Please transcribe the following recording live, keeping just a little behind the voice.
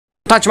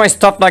touch my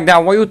stuff like that?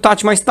 Why you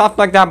touch my stuff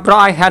like that, bro?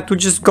 I had to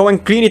just go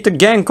and clean it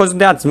again because of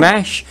that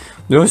smash.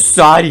 No,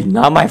 sorry,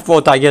 not my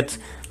fault. I get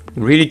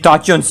really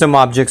touchy on some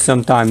objects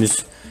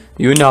sometimes.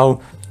 You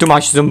know, too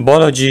much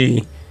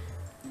zombology.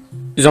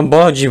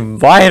 Zombology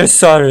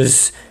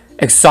viruses,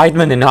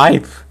 excitement and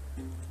hype.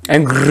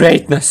 And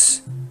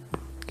greatness.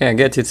 Okay, I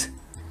get it.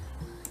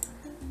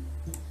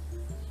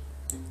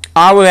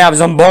 I will have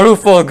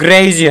Zomborufal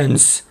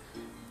Grazians.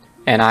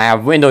 And I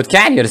have windowed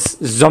carriers.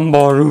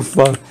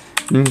 Zomborufal.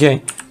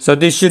 Okay, so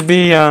this should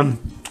be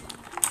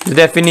the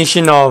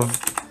definition of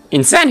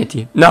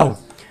insanity. No,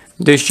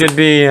 this should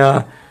be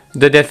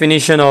the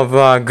definition of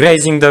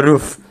grazing the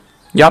roof.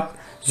 Yup,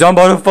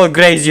 Zomborufal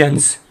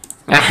Grazians.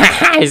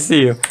 I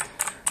see you.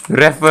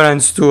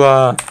 Reference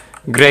to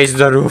graze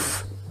the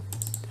roof.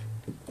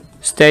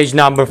 Stage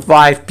number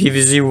 5,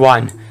 PVZ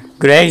 1.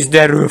 Graze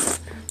the roof.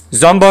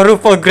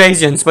 Zomborufal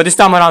Grazians, but this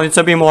time around it's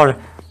a bit more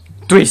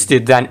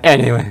twisted than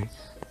anyone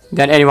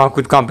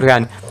could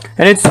comprehend.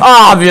 And it's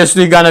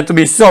obviously gonna to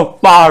be so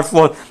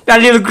powerful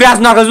that little grass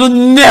knuckles will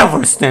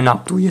never stand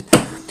up to it.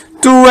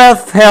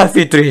 12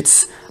 healthy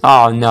treats.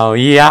 Oh no,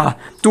 yeah.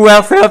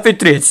 12 healthy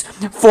treats.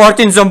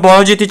 14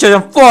 zombology teachers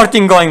and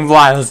 14 going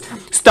wild.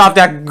 Stuff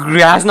that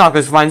grass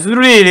knuckles finds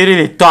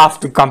really tough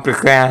to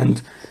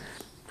comprehend.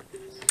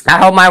 I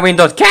hope my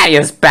windowed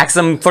carriers pack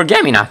some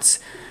forget-me-nots.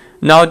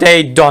 No,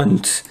 they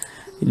don't.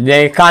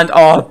 They can't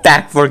all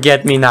pack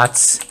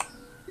forget-me-nots.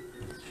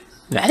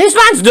 These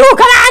ones do!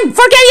 Come on!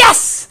 Forget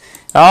yes!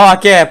 Oh,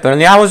 okay,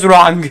 apparently I was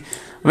wrong.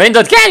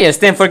 Windowed carriers,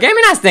 10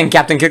 forget-me-nots, 10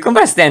 Captain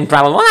Cucumbers, 10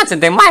 Primal Walnuts,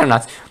 and 10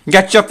 Myronuts.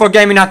 Get your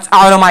forget-me-nots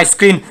out of my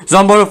screen.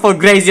 Zomborufal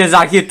Graziers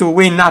are here to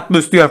win, not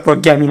lose to your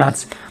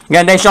forget-me-nots.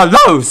 And they shall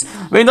lose!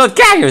 Windowed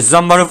carriers,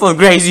 Zomborufal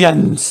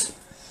Grazians.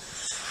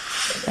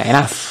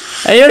 Enough.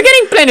 You're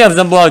getting plenty of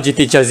zombology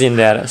teachers in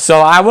there, so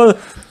I will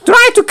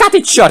try to cut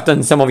it short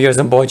on some of your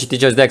zombology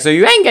teachers deck, so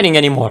you ain't getting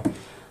any more.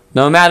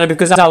 No matter,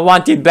 because I'll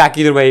want it back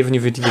either way, even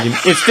if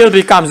it still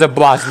becomes a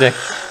boss deck.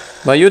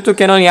 But you two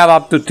can only have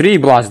up to 3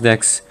 boss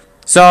decks.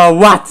 So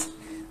what?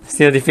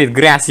 Still defeat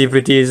Grassy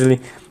pretty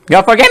easily.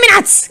 Go for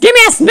Forget-me-nots! Give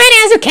me as many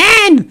as you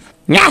can!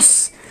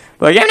 Yes!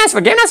 Forget-me-nots,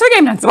 Forget-me-nots,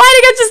 Forget-me-nots. Why do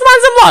you get just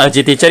one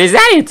zombology teacher? Is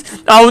that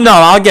it? Oh no,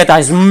 I'll get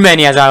as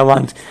many as I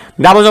want.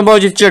 Double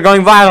zombology teacher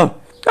going viral.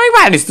 Going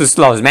viral is too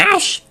slow,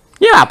 Smash.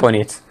 You're up on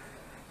it.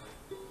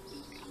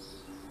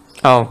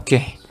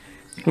 Okay.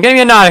 Give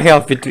me another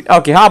healthy tree.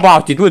 Okay, how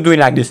about it? We'll do it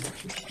like this.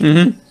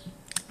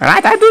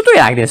 Alright, I do it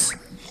like this.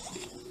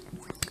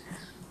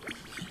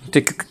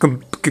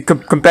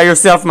 Compare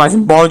yourself to my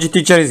zombology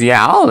teachers?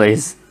 Yeah,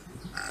 always.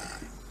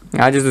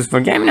 I just do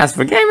forget-me-nots,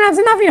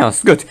 and nothing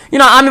else. Good. You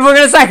know, I'm even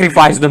gonna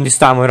sacrifice them this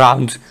time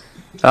around.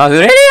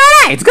 Really?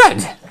 Alright,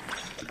 good.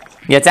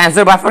 Gets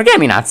answered by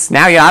forget-me-nots.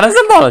 Now you're out of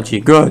zombology.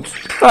 Good.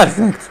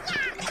 Perfect.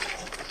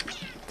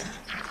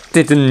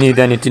 Didn't need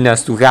anything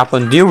else to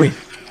happen, do we?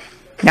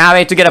 Now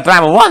wait to get a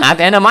Primal Walnut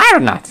and a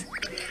Myronut.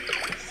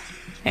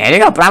 There you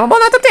go, Primal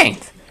Walnut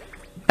obtained.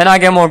 And I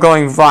get more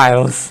going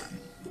virals.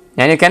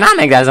 And you cannot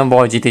make that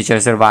zombology teacher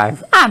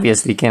survive.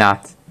 Obviously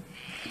cannot.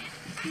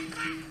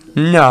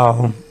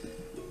 No.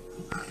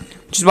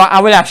 Which is why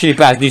I will actually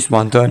pass this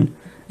one turn.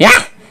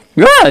 Yeah!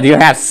 Good! You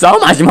have so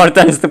much more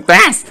turns to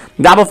pass!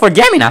 Double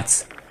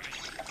forget-me-nots!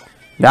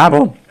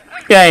 Double?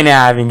 You ain't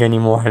having any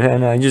more.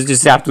 No, you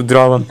just have to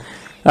draw them.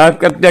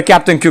 The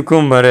Captain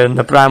Cucumber and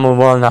the Primal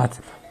Walnut.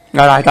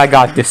 Alright, I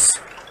got this.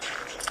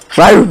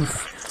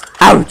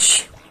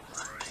 Ouch!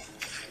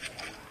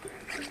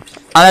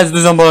 Let's do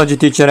zombology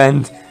teacher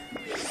and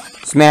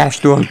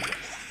smash to him.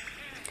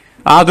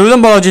 I'll do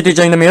zombology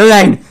teacher in the middle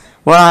lane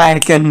where I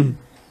can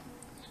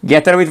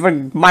get her with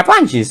my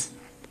punches.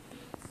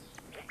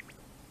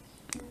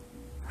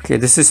 Okay,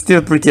 this is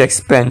still pretty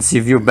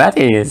expensive, you bet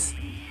it is.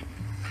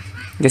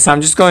 Guess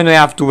I'm just going to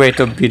have to wait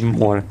a bit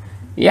more.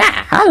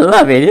 Yeah, I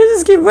love it, you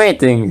just keep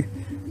waiting.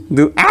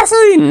 Do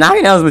absolutely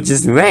nothing else but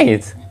just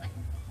wait.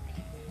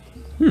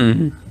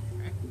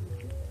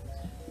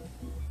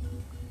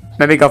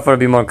 Maybe go for a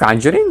bit more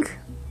conjuring?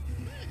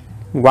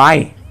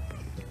 Why?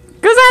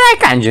 Because I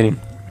like conjuring.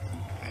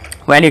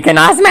 When you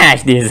cannot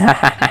smash this.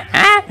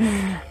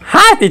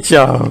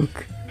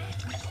 Artichoke.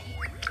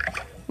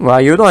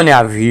 Why you don't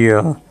have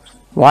heal?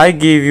 Why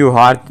give you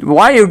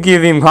why you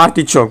give him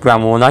artichoke,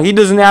 Ramona? He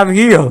doesn't have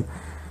heal.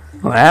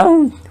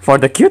 Well, for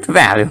the cute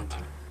value.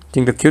 I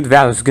think the cute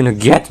value is gonna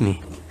get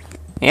me.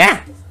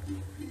 Yeah.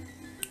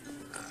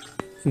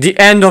 The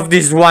end of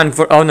this one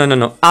for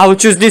no. I'll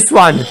choose this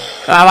one.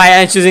 Why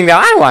am I choosing the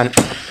other one?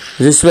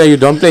 This way you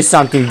don't play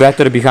something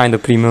better behind the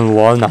premium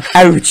wall now.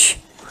 Ouch.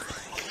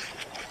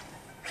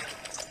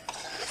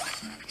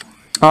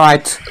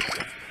 Alright.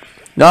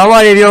 Don't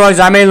worry viewers,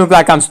 I may look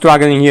like I'm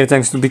struggling here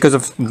because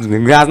of the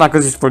grass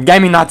knuckles is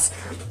forget-me-nots.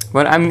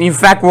 But in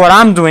fact what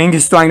I'm doing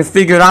is trying to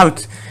figure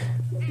out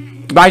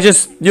by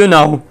just, you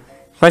know,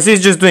 because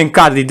he's just doing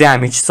cuddly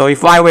damage. So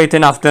if I wait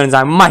enough turns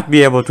I might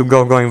be able to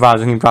going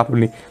wild on him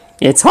properly.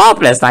 It's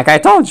hopeless, like I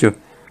told you.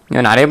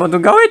 You're not able to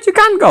go it, you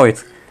can't go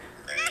it.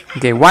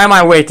 Okay, why am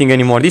I waiting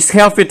anymore? This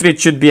healthy treat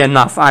should be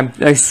enough.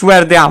 I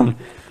swear down.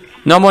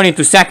 No more need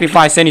to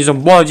sacrifice any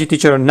zombology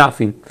teacher or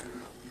nothing.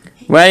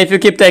 Well, if you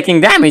keep taking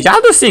damage,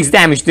 I'll do 6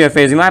 damage to your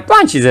face with my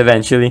punches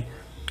eventually.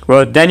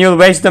 Well, then you'll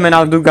waste them and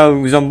I'll do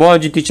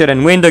zombology teacher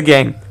and win the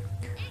game.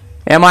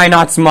 Am I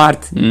not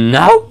smart?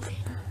 Nope.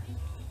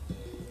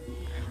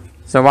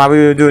 So what will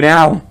you do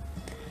now?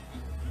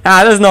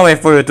 There's no way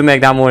for you to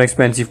make that more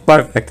expensive.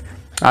 Perfect.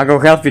 I'll go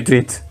healthy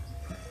treat.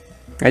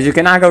 As you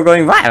cannot go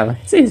going viral.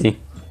 It's easy.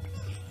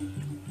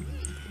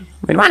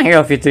 With one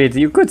healthy treat,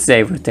 you could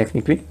save her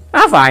technically.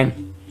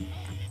 Fine.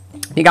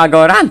 You gotta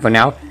go around for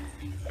now.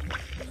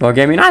 Go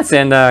get me nuts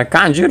and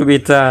conjure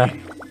with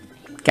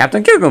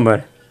Captain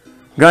Cucumber.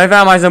 Go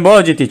find my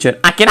zombology teacher.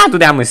 I cannot do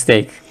that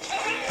mistake.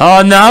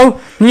 Oh no!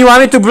 You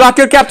want me to block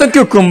your Captain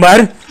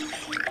Cucumber?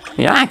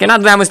 Yeah, I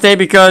cannot do that mistake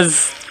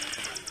because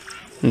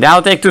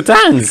that'll take 2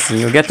 turns.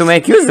 You get to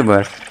make use of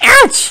her.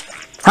 Ouch!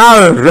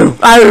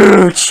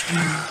 Ouch!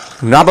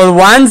 Double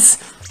ones.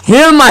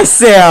 Heal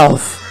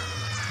myself.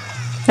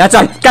 That's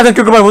right. Captain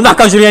Cucumber will not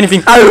conjure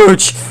anything.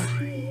 Ouch!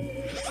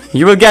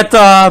 You will get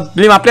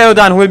Lima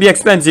Plerodon, who will be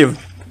expensive.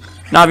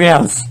 Nothing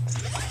else.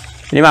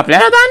 Lima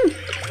Plerodon?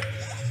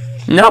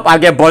 Nope, I'll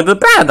get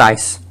Boiled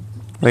Paradise.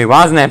 Wait,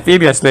 was an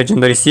amphibious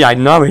legendary? See, I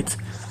know it.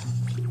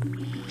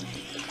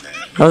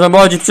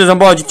 Zombology,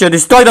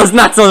 destroy those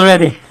nuts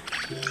already.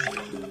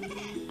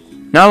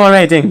 No more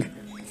rating.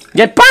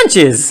 Get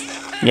punches.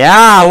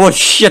 Yeah, oh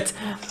shit.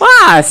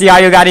 See how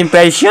you got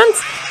impatient?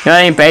 Your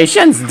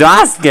impatience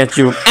does get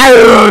you.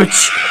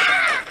 Ouch!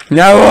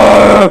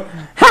 No!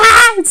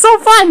 It's so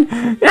fun!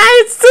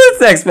 It's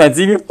too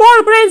expensive. You have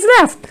 4 brains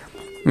left.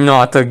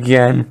 Not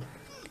again.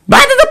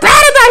 Back to the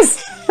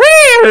paradise!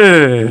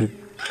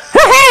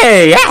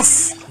 Hey,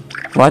 yes!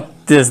 What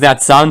does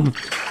that sound?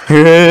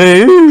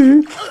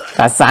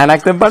 That sound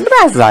like the bird of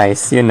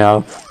paradise, you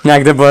know.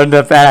 Like the bird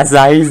of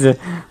paradise.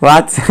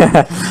 What?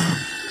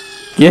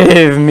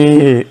 Give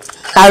me.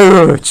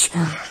 Ouch!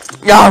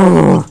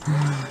 Oh!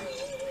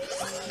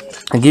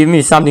 Give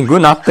me something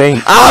good, not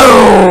pain.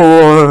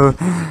 Oh!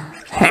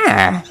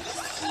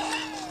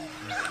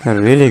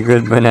 Really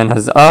good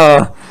bananas.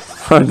 Oh,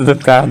 for the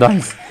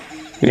paradise.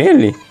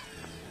 Really?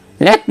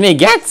 Let me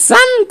get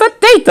some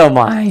potato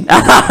mine.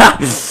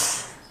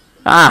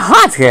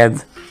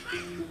 Hothead.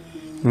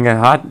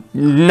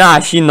 Nah,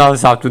 she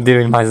knows how to deal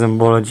with my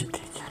zombology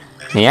teacher.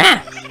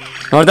 Yeah.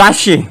 Or does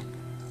she?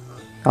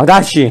 Or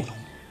does she?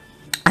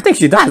 I think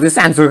she does. This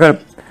answers her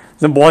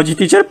zombology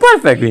teacher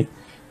perfectly.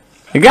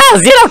 Girl,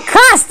 0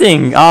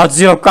 casting! Oh,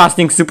 0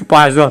 casting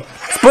superpower as well.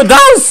 Put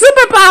down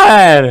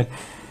superpower!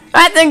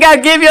 I think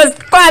I'll give you a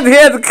spot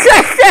head.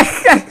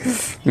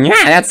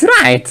 Yeah, that's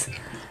right.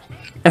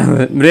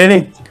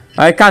 Really?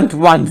 I can't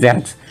want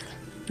that.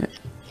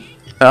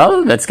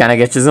 Oh, that's gonna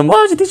get your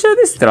zombology teacher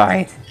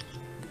destroyed.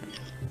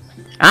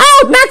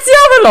 Oh, Nazi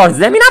overlords!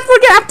 Let me not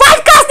forget. I'm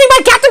 5 casting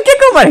by Captain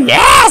Cucumber!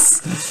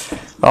 Yes!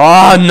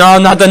 Oh no,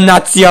 not the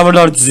Nazi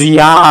overlords.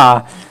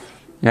 Yeah.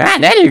 Yeah,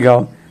 there you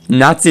go.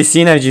 Nazi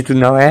synergy to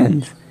no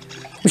end.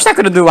 Wish I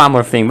could do one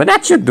more thing, but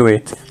that should do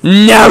it.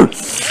 No!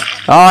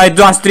 Oh, it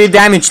does 3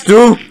 damage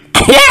too.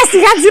 Yes, he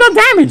had 0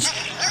 damage.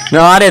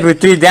 No, I did with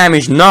 3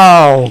 damage.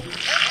 No.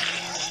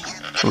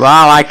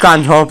 Wow, I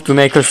can't hope to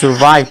make her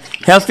survive.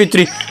 Healthy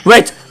 3.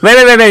 Wait.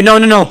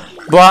 No.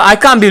 But I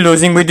can't be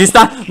losing with this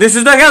stuff. This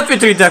is the healthy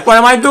 3 deck. What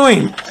am I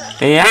doing?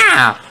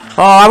 Yeah.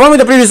 Oh, I won with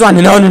the previous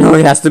one. No.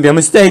 It has to be a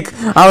mistake.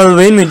 I will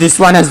win with this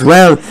one as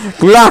well.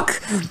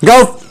 Block.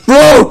 Go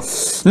through.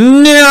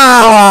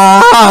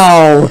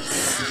 No.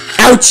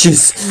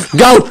 Ouches.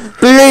 Go.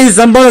 Please,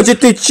 zombology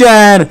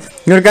teacher.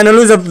 You're gonna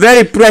lose a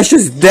very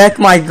precious deck,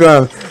 my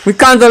girl. We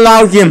can't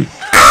allow him.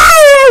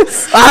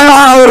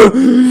 Ow!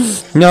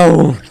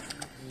 No.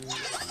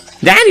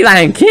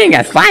 Dandelion King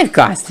at 5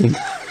 casting.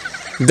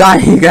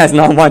 Dying has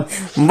not one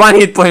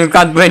hit point. You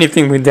can't do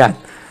anything with that.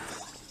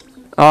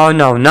 Oh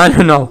no.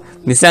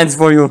 This ends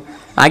for you.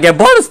 I get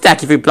bonus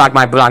stack if you block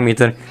my block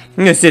meter.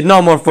 You said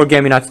no more for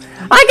gaming nuts.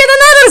 I get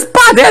another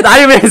spot head. Are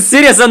you really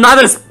serious?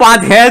 Another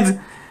spot head?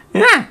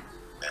 Yeah.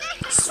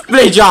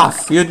 Split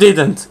off. You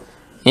didn't.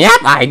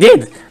 Yep, I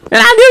did.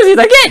 And I'll use it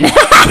again.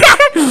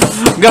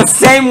 The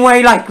same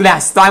way like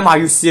last time. Are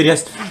you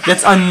serious?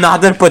 That's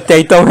another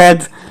potato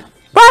head.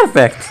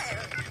 Perfect.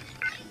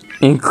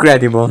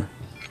 Incredible.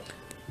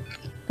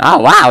 Oh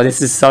wow,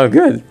 this is so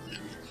good.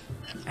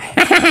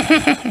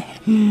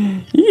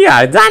 You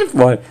are done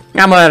for.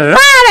 I'm gonna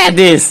run at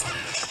this.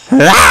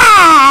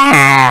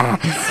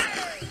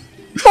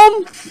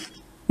 Boom.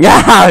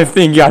 Yeah, I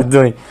think you are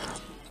doing.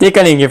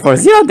 Tickling you for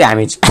 0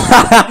 damage.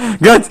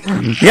 Good.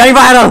 Going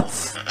viral.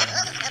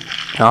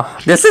 Oh,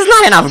 this is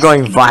not enough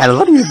going viral.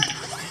 What are you?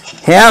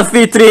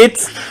 Healthy treat.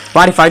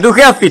 What if I do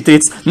healthy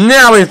treats?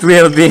 Now it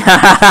will be.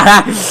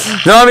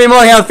 There'll be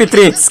more healthy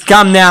treats.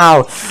 Come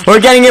now. We're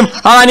getting him.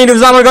 All I need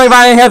is one more going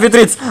viral healthy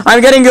treats. I'm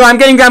getting you.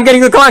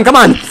 Come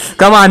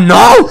on.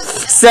 No.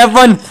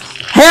 7.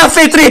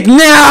 Healthy treat.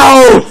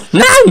 No.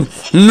 9.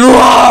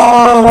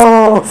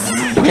 No.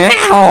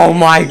 Oh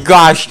my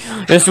gosh.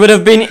 This would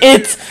have been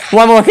it.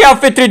 One more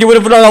healthy treat. You would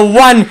have done a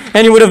 1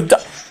 and you would have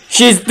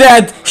She's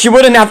dead. She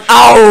wouldn't have.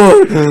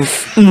 Ow!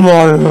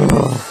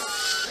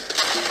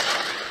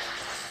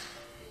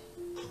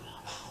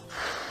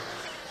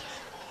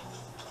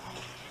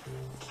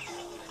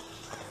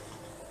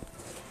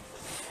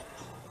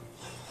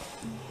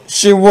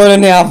 She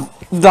wouldn't have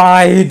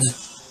died.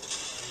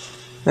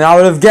 And I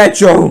would have get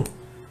you.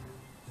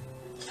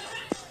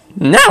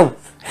 No!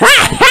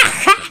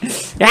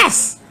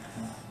 Yes!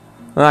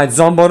 Alright,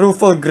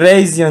 Zomborufal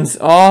Grazians.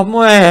 Oh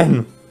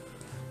man!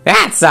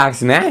 That sucks,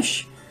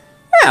 Smash.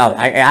 Well,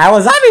 he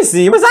was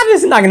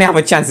obviously not gonna have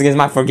a chance against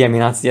my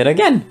Forget-Me-Nots yet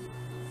again.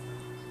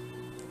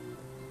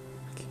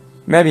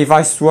 Maybe if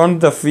I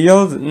swarmed the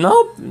field?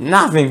 Nope,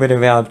 nothing would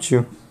have helped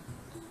you.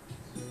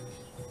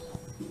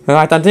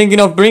 Alright, I'm thinking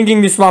of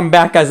bringing this one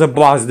back as a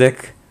boss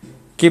deck.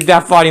 Keep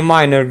that thought in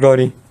mind,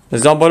 Ergori. The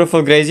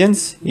Zomborufal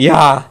Grazians?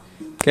 Yeah.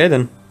 Okay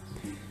then.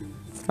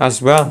 As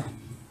well.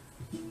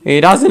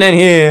 It doesn't end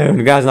here,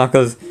 guys,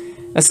 knuckles.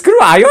 Screw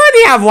it, you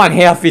already have one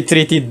healthy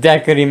treated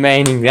deck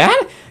remaining there.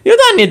 You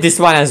don't need this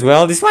one as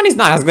well. This one is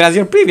not as good as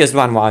your previous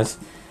one was.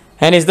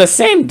 And it's the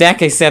same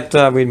deck except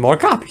with more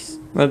copies.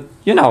 But,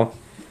 you know.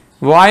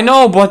 Why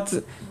no, but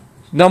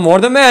the more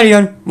the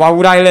merrier. Why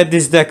would I let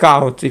this deck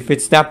out? If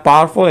it's that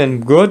powerful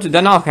and good,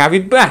 then I'll have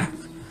it back.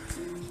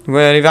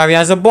 Well, if I have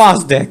as a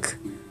boss deck.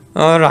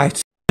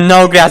 Alright.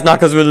 No, Grass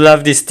Knuckles will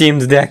love this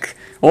teamed deck.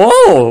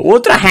 Oh,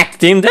 Ultra Hack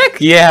team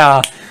deck?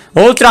 Yeah.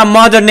 Ultra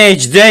Modern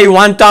Age Day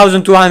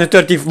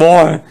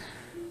 1234.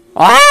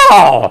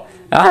 Oh!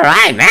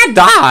 Alright, Mad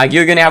Dog.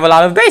 You're gonna have a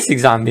lot of basic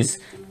zombies.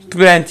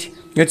 Plenty.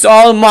 It's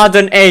all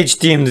Modern Age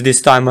themed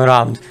this time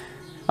around.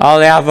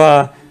 I'll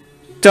have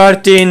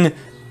 13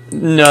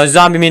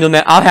 zombie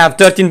middlemen. I'll have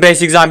 13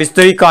 basic zombies,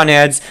 3 con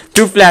heads,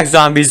 2 flag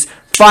zombies,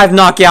 5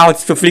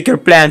 knockouts to flicker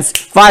plants,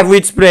 5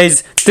 wheat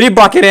sprays, 3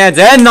 bucket heads,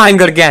 and 9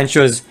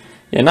 gargantuas.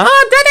 You know,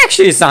 that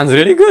actually sounds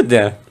really good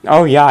there.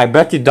 Oh yeah, I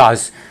bet it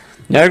does.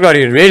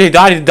 Everybody really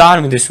got it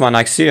done with this one,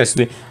 like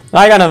seriously.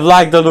 I kind of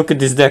like the look of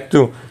this deck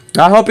too.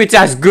 I hope it's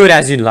as good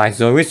as it likes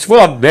though. It's full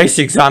of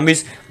basic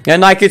zombies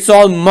and like it's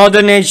all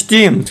modern age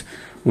themed.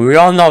 We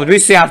all know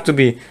this have to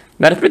be.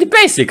 They're pretty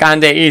basic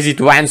and they're easy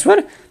to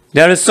answer.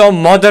 They're so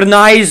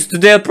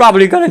modernized, they're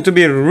probably going to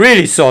be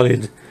really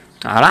solid.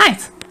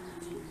 Alright.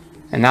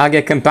 And I'll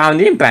get compound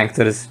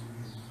impactors.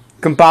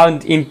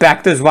 Compound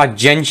impactors, what,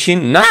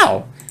 Genshin?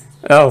 No!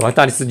 Oh, I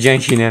thought it's a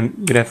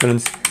Genshin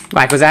reference.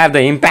 Why, because I have the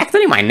impactor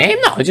in my name?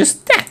 No,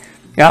 just that.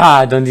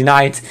 Ah, don't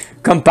deny it.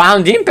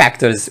 Compound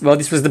impactors. Well,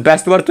 this was the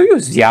best word to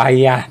use. Yeah.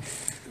 I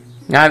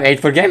have 8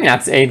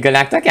 Forget-Me-Nots, 8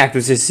 Galactic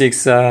Cactuses,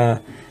 6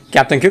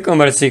 Captain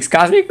Cucumber, 6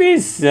 Cosmic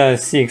Bees,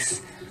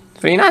 6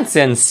 Free Nuts,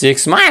 and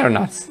 6 Minor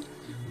Nuts.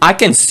 I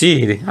can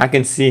see it. I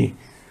can see.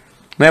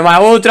 When my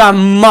Ultra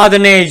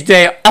Modern Age,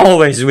 they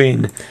always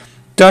win.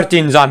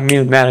 13 zombie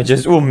mill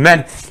managers. Oh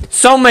man,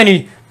 so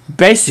many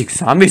basic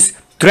zombies.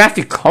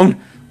 Traffic cone.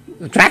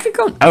 Traffic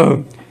cone?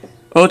 Oh.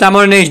 Ultra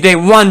Modern Age Day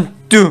 1,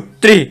 2,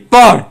 3,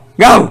 4.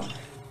 Go!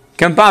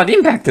 Compound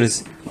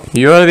impactors.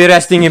 You will be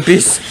resting in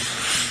peace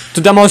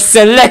to the most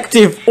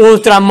selective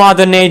Ultra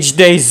Modern Age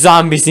Day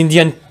zombies in the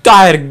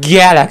entire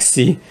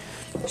galaxy.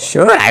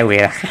 Sure I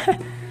will.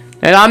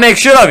 And I'll make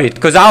sure of it,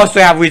 because I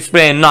also have wheat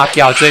spray and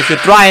knockout, so if you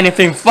try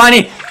anything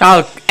funny,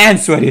 I'll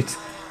answer it.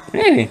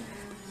 Really?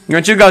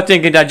 Don't you go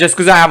thinking that just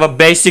because I have a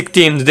basic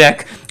teamed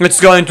deck, it's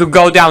going to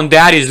go down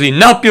that easily.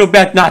 Nope, you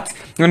bet not.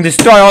 And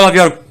destroy all of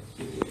your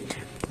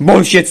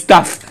bullshit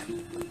stuff.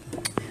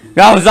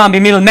 Go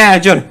zombie middle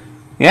manager.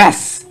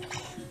 Yes.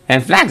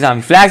 And flag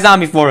zombie. Flag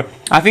zombie for,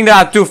 I think there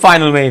are 2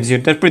 final waves here.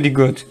 They're pretty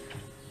good.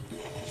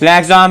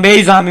 Flag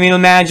zombie, zombie middle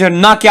manager,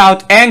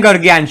 knockout, and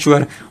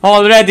gargantua.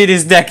 Already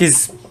this deck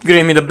is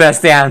giving me the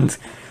best hand.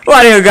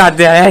 What do you got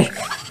there, eh?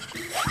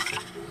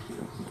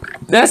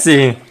 Let's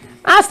see.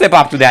 I'll step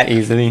up to that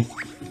easily.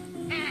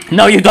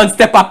 No, you don't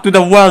step up to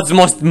the world's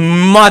most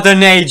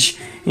modern age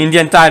in the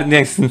entire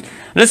next.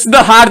 This is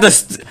the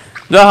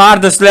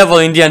hardest level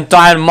in the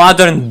entire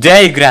modern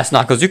day, Grass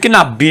Knuckles. You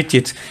cannot beat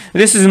it.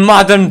 This is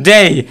modern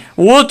day.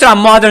 Ultra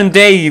modern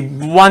day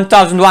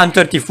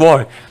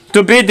 1134.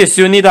 To beat this,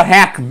 you need a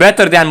hack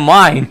better than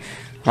mine.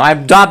 I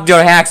doubt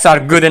your hacks are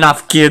good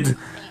enough, kid.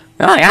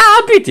 Oh, yeah,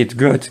 I'll beat it.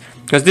 Good.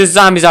 Because these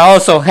zombies are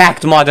also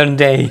hacked modern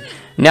day.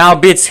 Now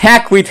beats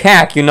hack with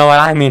hack, you know what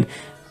I mean.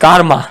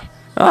 Karma.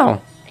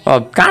 Oh,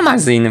 well, karma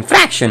is an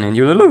infraction and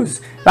you'll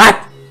lose.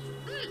 Right?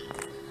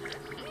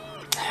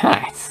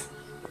 Alright.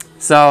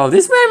 So,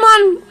 this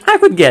man, I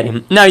could get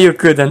him. No, you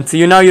couldn't.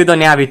 You know you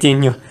don't have it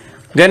in you.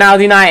 Then I'll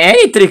deny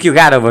any trick you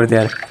got over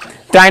there.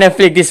 Trying to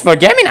flick this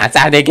Forget-Me-Nots.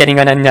 Are they getting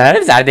on your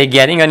nerves? Are they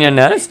getting on your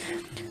nerves?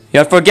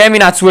 Your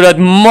Forget-Me-Nots will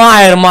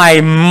admire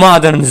my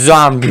modern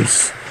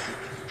zombies.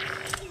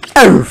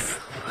 Oof.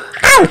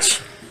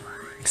 Ouch.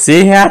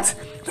 See that?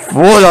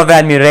 Full of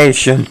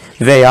admiration,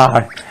 they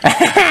are.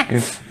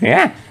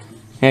 Yeah,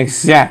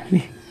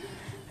 exactly.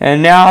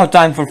 And now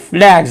time for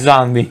Flag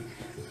Zombie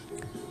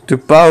to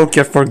poke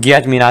your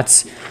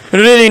Forget-Me-Nots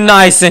really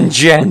nice and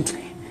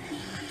gently.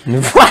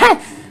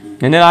 What?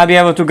 And then I'll be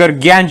able to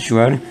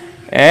Gargantuan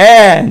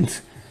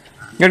and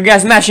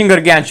Smashing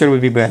Gargantua will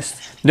be best.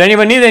 Don't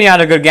even need any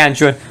other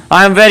Gargantua.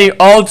 I'm very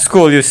old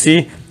school, you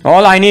see.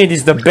 All I need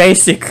is the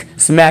basic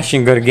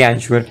Smashing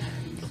Gargantua.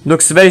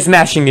 Looks very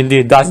smashing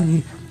indeed, doesn't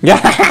he? Yeah.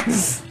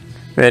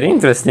 Very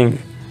interesting.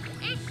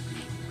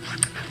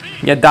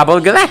 Yeah, double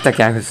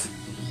Galacticus.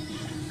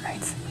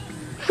 Right.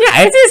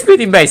 Yeah, it is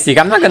pretty basic,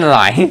 I'm not gonna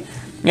lie.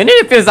 And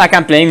it feels like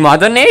I'm playing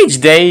Modern Age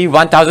Day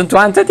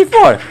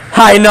 1234.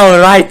 I know,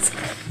 right?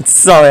 It's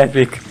so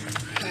epic.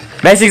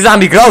 Basic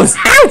zombie grows.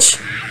 Ouch!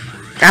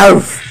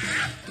 Ow!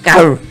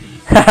 Ow!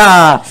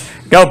 Haha!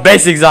 Go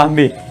basic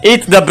zombie.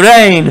 Eat the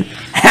brain.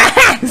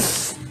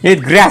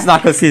 Eat Grass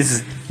Knuckles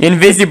his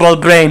invisible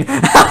brain.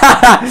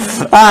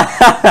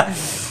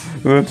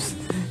 Oops.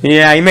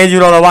 Yeah, he made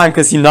you roll a 1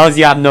 because he knows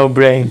you have no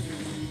brain.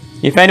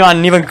 If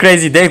anyone, even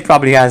Crazy Dave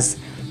probably has.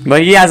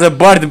 But he has a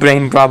bird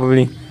brain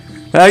probably.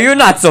 You're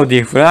not so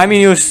different. I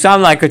mean, you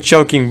sound like a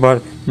choking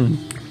bird.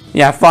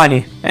 Yeah,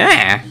 funny.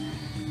 I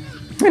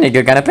think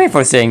you're gonna pay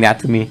for saying that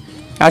to me.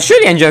 I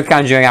should enjoy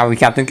conjuring out with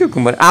Captain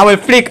Cucumber. I will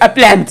flick a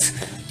plant.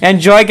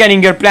 Enjoy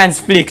getting your plants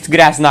flicked,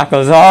 Grass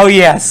Knuckles. Oh,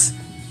 yes.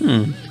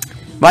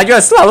 But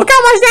you're slow. Look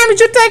how much damage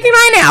you're taking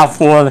right now,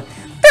 fool. What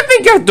do you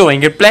think you're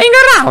doing? You're playing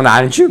around,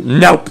 aren't you?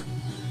 Nope.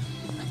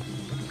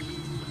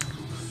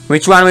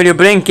 Which one will you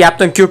bring,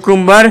 Captain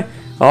Cucumber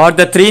or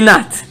the tree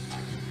nut?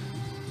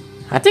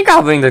 I think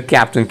I'll bring the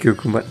Captain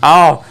Cucumber.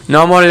 Oh,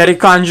 no more Larry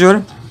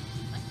Conjure?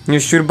 You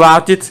sure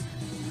about it?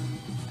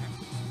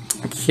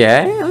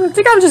 Okay, I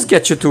think I'll just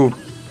get you to...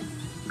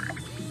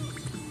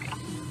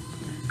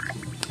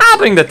 I'll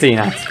bring the tree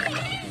nut.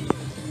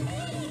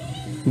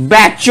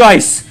 Bad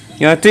choice.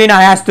 Your tree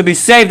nut has to be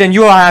saved and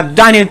you have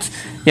done it.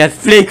 Yet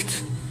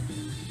flicked.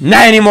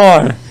 Not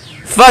anymore.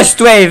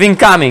 First wave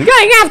incoming.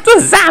 Going after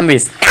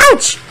zombies.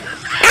 Ouch!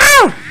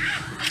 Ow!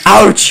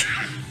 Ouch!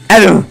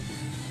 Hello.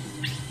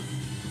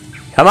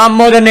 Come on,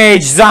 Modern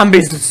Age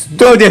zombies, let's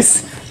do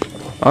this.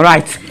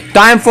 Alright,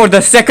 time for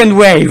the second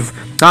wave.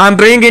 I'm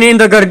bringing in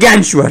the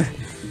Gargantua.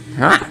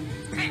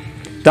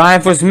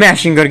 Time for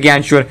smashing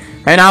Gargantua.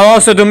 And I'll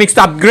also do mixed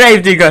up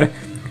Gravedigger.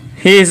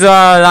 He's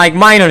like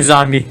minor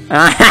zombie.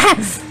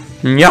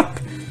 Yup.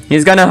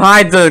 He's gonna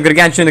hide the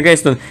Gargantua in the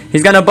gravestone.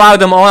 He's gonna borrow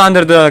them all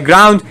under the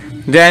ground.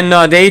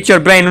 Then they eat your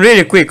brain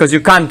really quick because you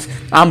can't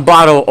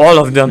unborrow all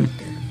of them.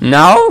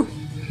 No?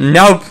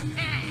 Nope.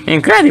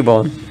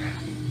 Incredible.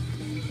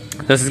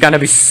 This is gonna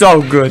be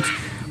so good.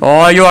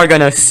 Oh, you are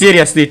gonna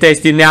seriously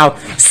taste it now.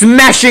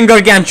 Smashing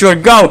Gargantua,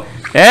 go!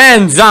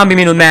 And Zombie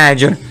Middle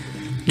Manager.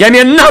 Get me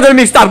another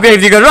mixed up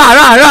Gravedigger. Rah,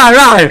 rah, rah,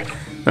 rah.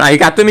 Right, you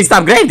got 2 mixed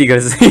up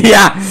Gravediggers.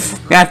 Yeah.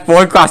 That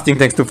 4 costing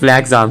thanks to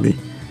Flag Zombie.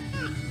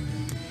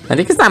 I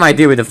think it's time I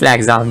deal with the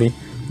Flag Zombie.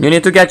 You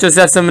need to get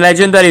yourself some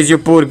legendaries, you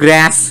poor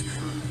grass.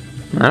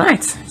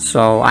 Alright,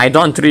 so I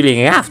don't really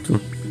have to.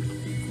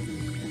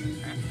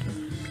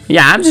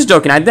 Yeah, I'm just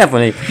joking, I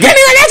definitely... Give me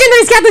the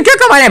legendaries, Captain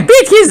Cucumber, and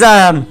beat his,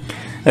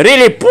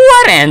 really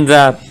poor and,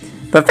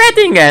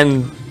 pathetic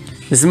and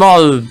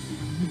small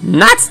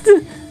nuts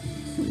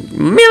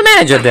Mill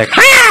Manager deck.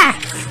 Ah!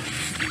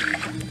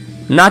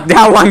 Not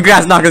that one,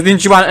 Grass Knuckles.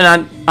 Didn't you want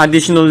an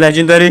additional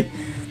legendary?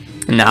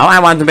 Now I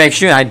want to make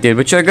sure I deal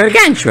with your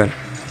Gargantua.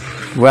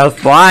 Well,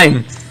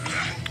 fine.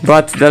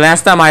 But the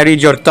last time I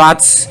read your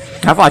thoughts,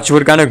 I thought you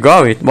were gonna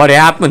go with what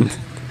happened.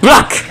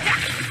 Block!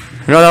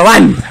 Another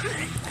one!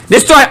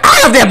 Destroy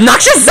all of the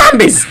obnoxious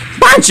zombies!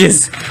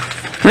 Punches!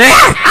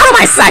 Out of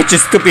my sight, you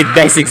stupid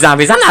basic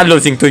zombies! I'm not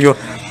losing to you!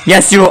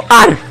 Yes, you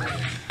are!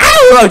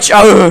 Ouch!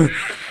 Oh!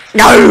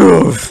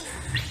 Oh!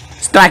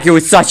 Strike you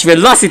with such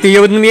velocity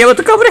you wouldn't be able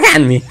to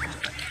comprehend me!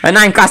 And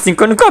I'm casting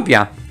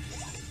Cornucopia.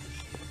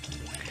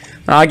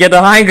 I'll get the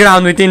high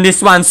ground within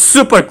this one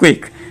super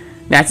quick.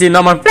 That's it,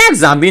 no more Flag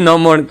Zombie, no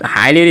more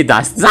highly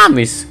reduced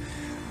zombies.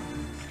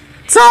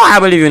 So I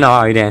believe you know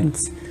how it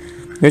ends.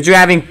 But you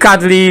having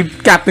cuddly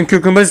Captain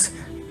Cucumbers?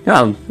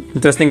 Well,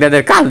 interesting that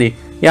they're cuddly.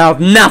 You have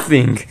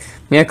nothing.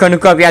 Your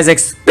Cornucopia is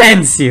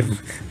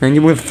expensive. And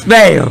you will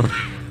fail.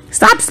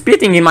 Stop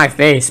spitting in my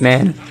face,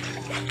 man.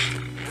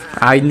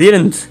 I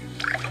didn't.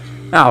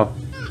 Oh.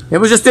 It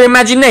was just your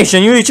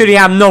imagination. You literally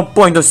have no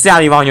point of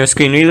saliva on your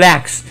screen.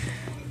 Relax.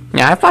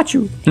 Yeah, I thought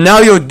you. No,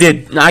 you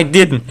did. I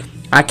didn't.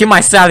 I keep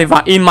my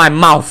saliva in my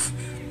mouth.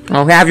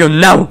 I'll have you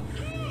know.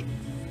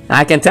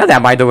 I can tell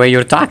that by the way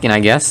you're talking, I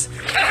guess.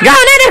 Go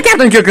on in,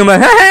 Captain Cucumber.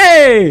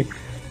 Hey!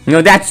 You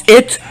know, that's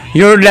it.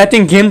 You're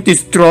letting him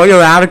destroy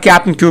your other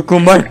Captain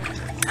Cucumber.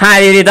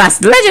 Highly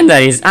reduced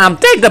legendaries.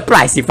 Take the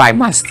price if I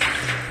must.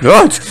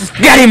 Good.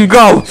 Get him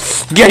go.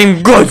 Get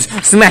him good.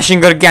 Smashing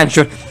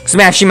Gargantua.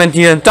 Smash him and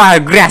the entire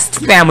grassed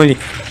family.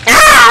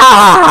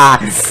 Ah!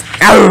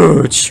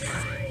 Ouch!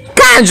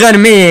 Conjure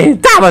me!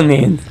 Double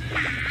me!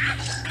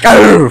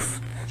 Oof!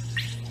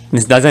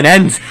 This doesn't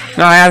end.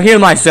 Now I have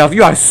healed myself.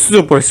 You are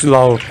super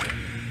slow.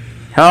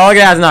 Oh,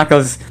 Grass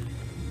Knuckles.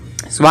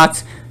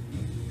 Swat.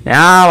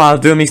 Now I'll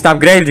do mixed up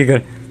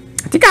Gravedigger.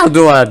 I think I'll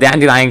do a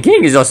Dandelion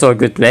King is also a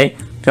good play.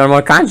 For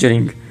more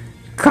conjuring.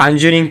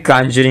 Conjuring,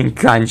 conjuring,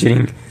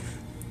 conjuring.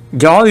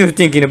 All you're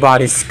thinking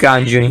about is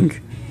conjuring.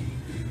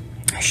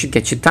 I should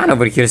get you done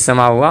over here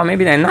somehow. Well,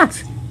 maybe they're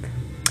not.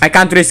 I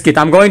can't risk it.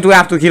 I'm going to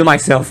have to heal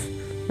myself.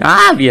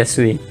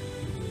 Obviously.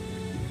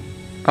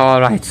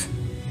 Alright.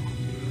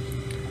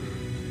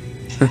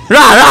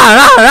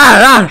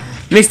 Run!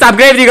 Mixed up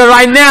Gravedigger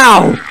right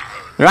now!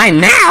 Right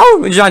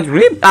now? Giant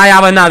Rip? I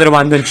have another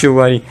one, don't you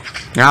worry.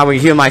 I will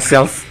heal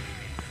myself.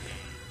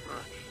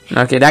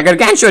 Okay, that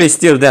Gargantua is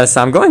still there,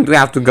 so I'm going to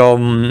have to go...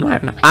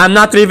 I'm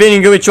not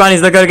revealing which one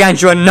is the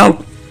Gargantua,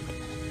 no!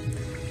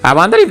 I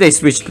wonder if they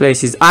switched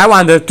places. I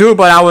wonder too,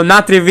 but I will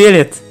not reveal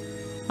it.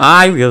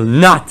 I will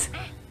not.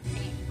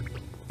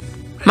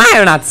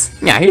 Myonuts!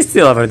 Yeah, he's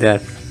still over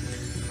there.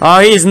 Oh,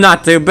 he's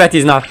not. I bet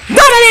he's not.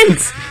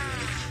 Dominant!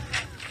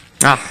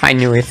 Ah, I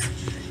knew it.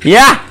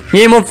 Yeah,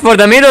 he moved for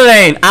the middle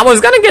lane. I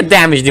was gonna get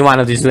damaged in one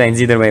of these lanes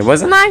either way,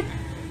 wasn't I?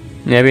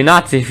 Maybe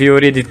not if you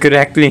read it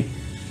correctly.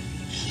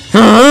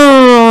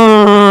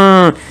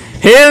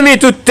 Heal me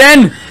to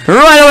 10.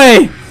 Run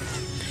away.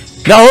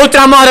 The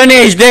Ultra Modern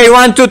Age Day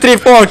 1, 2, 3,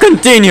 4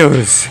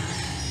 continues.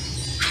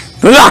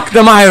 Lock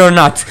the Myron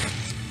Nut.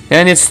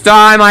 And it's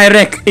time I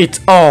wreck it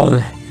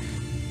all.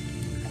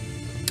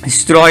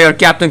 Destroyer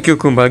Captain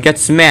Cucumber, get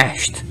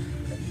smashed.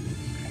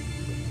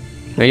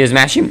 Will you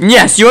smash him?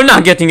 Yes, you're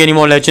not getting any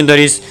more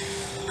legendaries.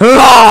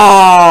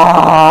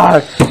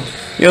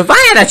 You'll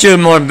find that you're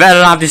more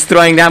better off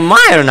destroying that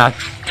Myron Nut.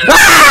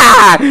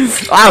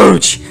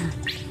 Ouch!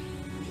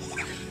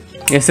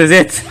 This is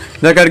it.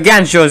 The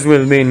Gargantuas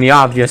will win me,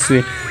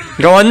 obviously.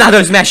 Go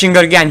another smashing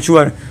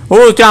Gargantua.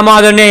 Ultra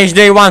Modern Age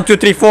Day 1, 2,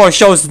 3, 4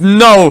 shows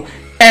no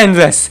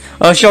endless.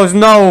 Shows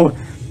no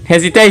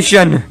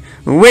hesitation.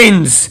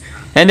 Wins.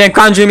 And then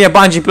conjure me a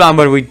bungee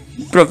plumber with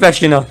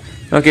professional.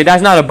 Okay,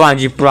 that's not a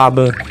bungee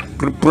plumber.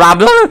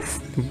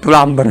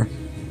 Plumber.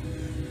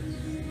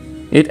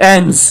 It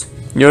ends.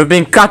 You've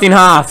been cut in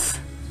half.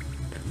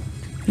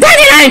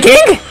 Daddy Lion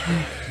King!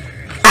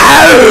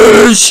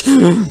 Ouch!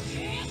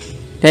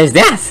 There's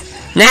that.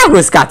 Now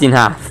who's cut in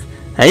half?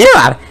 You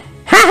are.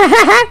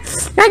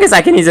 I guess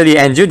I can easily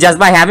end you just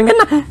by having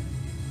a...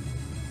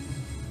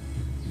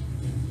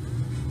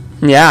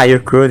 Yeah, you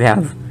could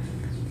have.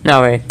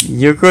 No way,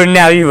 you couldn't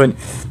have even.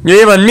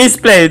 You even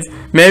misplayed.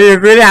 Maybe you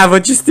could have,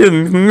 but you still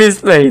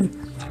misplayed.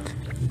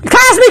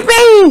 Cosmic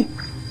Me!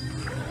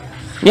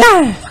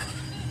 Yeah.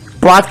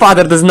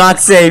 Podfather does not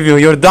save you.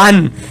 You're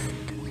done.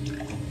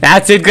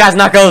 That's it, Grass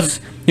Knuckles.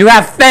 You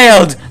have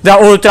failed the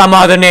Ultra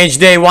Modern Age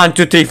Day 1,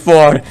 2, 3,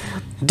 4.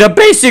 The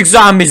basic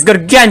zombies,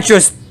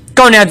 gargantuous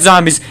conehead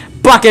zombies,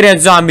 buckethead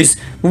zombies,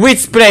 witch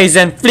sprays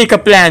and flicker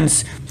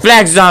plants,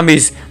 flag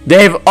zombies,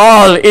 they've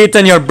all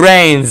eaten your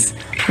brains.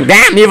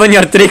 Damn, even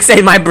your tricks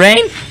ate my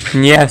brain?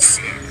 Yes,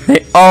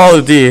 they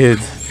all did.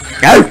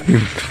 Go!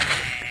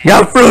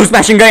 Go through,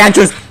 smashing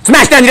gargantuous!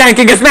 Smash that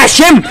ranking and smash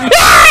him!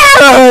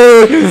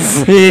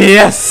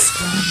 Yes!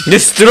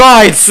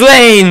 Destroyed,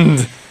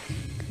 slain!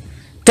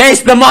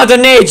 Taste the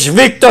modern age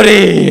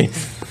victory!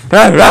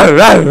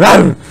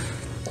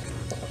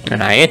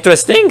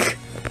 Interesting.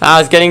 I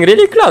was getting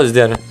really close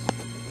there.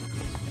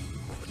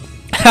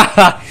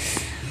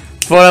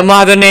 For a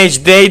modern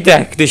age day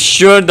deck, this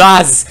sure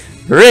does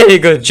really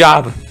good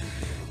job. I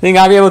think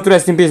I'll be able to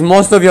rest in peace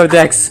most of your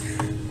decks.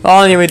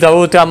 Only with the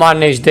Ultra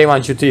Modern Age Day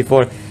 1, 2, 3,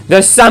 4.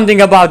 There's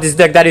something about this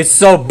deck that is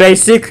so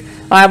basic.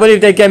 I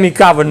believe they get me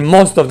covered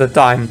most of the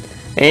time.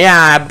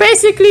 Yeah,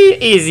 basically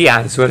easy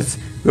answers.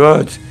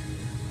 Good.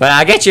 But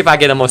I get you if I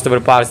get the most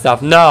overpowered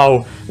stuff.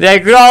 No, they're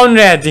grown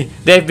ready.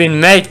 They've been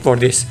made for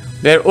this.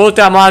 They're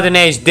Ultra Modern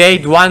Age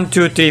Date 1,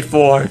 2, 3,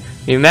 4.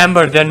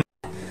 Remember the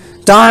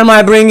time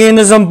I bring in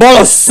the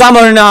Zombolos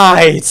Summer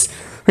Nights.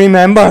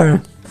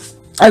 Remember?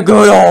 A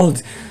good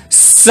old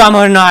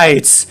summer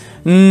nights.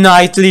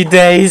 Nightly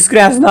days,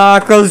 Grass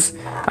Knuckles.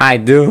 I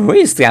do. We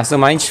used to have so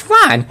much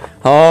fun.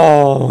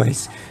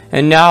 Always.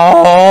 And now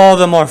all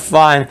the more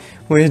fun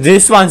with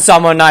this one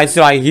Summer Nights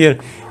right here,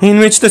 in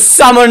which the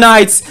Summer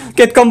Nights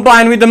get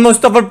combined with the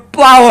most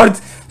overpowered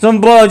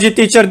Zombology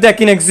teacher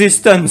deck in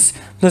existence,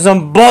 the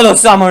Zombolo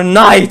Summer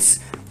Nights.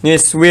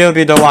 This will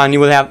be the one you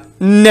will have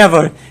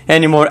never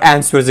any more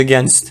answers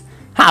against.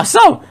 How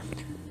so?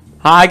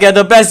 I get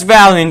the best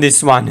value in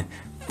this one.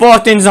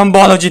 14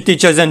 Zombology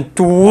teachers and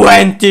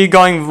 20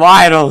 going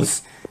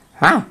virals.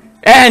 Huh?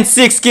 And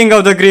 6 King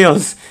of the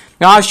Grills.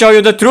 I'll show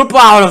you the true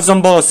power of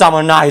Zombolo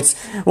Summer Nights,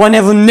 one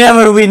I've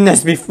never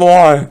witnessed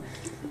before.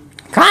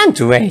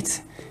 Can't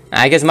wait.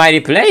 I guess my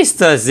replaced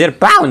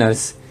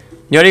Zirpowners.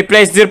 Your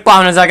replaced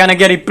Zirpowners are gonna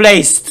get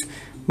replaced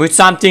with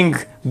something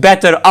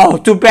better. Oh,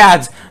 too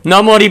bad.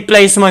 No more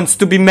replacements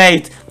to be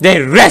made. They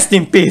rest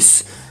in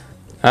peace.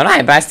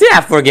 Alright, but I still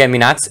have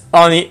Forget-Me-Nots.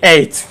 Only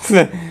 8.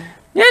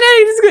 Yeah,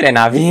 it's good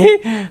enough.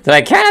 So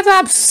I cannot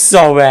up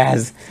so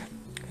bad.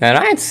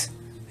 Alright.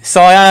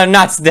 So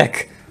Nuts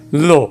deck.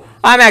 Low.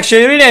 I'm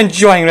actually really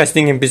enjoying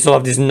resting in peace all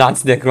of this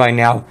Nuts deck right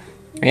now.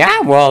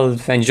 Yeah, well,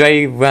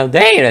 enjoy, well,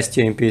 they rest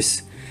you in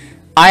peace.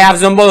 I have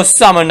Zombolo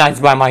Summer Nights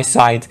by my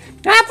side.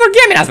 I have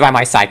Forget-Me-Nots by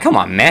my side. Come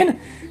on, man.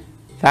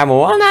 If I'm a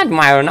Walnut,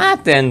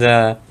 Myronut, and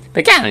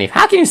Pecan Leaf.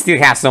 How can you still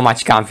have so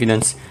much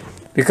confidence?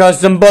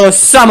 Because Zombolo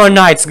Summer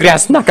Nights,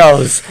 Grass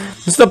Knuckles.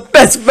 It's the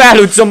best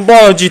valued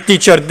Zombology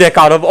teacher deck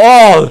out of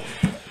all.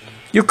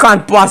 You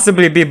can't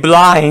possibly be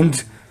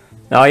blind.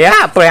 Oh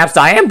yeah, perhaps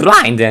I am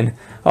blind then.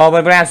 Oh,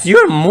 but perhaps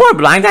you're more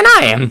blind than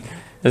I am.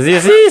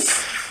 This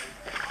is...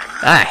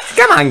 Ah,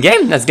 come on,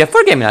 game. Let's get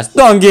forget-me-nots.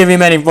 Don't give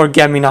him any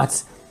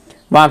forget-me-nots.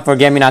 One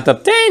forget-me-not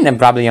obtained, and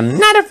probably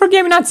another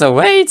forget-me-not, so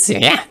wait,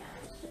 yeah.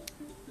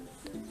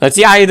 Let's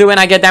see how you do when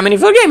I get that many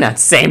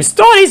forget-me-nots. Same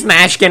story,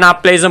 Smash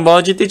cannot play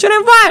Zombology Teacher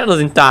and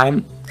Virals in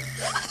time.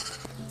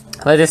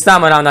 But this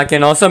time around I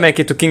can also make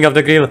it to King of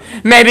the Grill.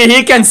 Maybe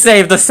he can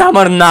save the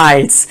Summer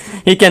Nights.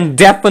 He can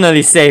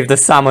definitely save the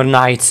Summer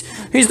Nights.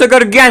 He's the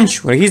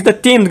Gargantua. He's the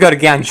teamed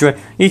Gargantua.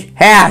 He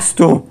has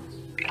to.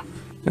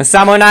 The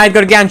Summer Night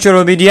Gargantua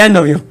will be the end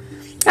of you.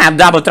 I have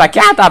double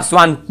Triceratops,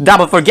 one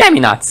double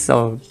Forget-me-Nots.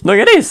 So look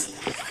at this.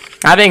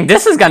 I think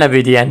this is gonna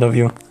be the end of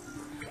you.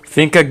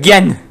 Think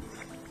again.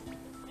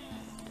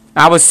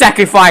 I will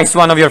sacrifice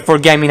one of your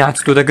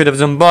Forget-me-Nots to the good of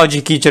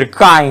Zombology Teacher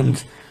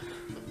kind.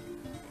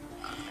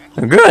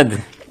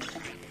 Good.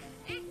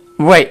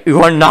 Wait, you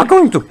are not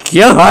going to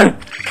kill her?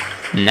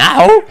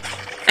 No?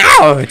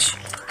 Ouch!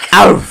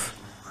 Oof!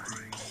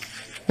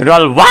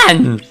 Roll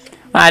 1!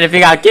 I don't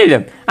think I'll kill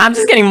him. I'm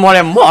just getting more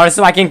and more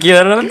so I can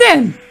kill her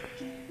then.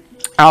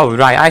 Oh,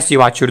 right, I see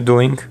what you're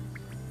doing.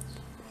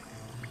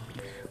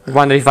 I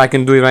wonder if I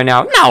can do it right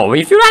now. No,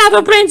 if you run out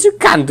of brains, you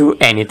can't do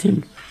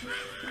anything.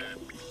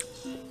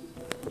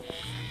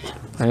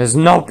 There's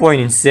no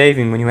point in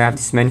saving when you have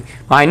this many.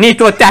 I need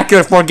to attack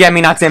your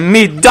Forget-me-Nots and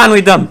be done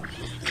with them.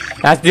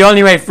 That's the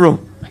only way through.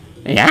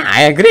 Yeah,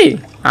 I agree.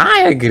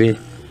 I agree.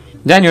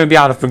 Then you'll be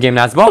out of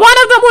Forget-me-Nots, but one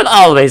of them will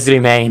always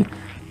remain.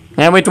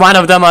 And with one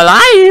of them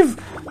alive,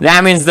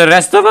 that means the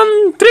rest of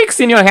them tricks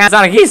in your hands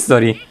are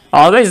history.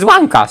 Always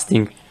one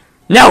casting.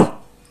 No!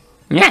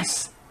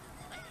 Yes.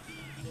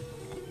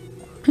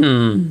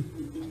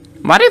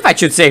 What if I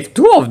should save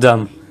 2 of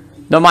them?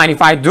 Don't mind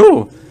if I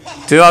do.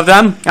 2 of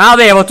them, I'll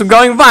be able to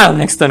go in viral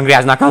next turn,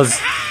 Grass Knuckles.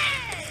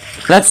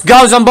 Let's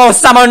go, Zombo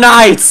Summer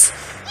Nights!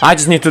 I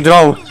just need to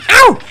draw.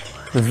 Ow!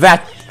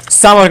 That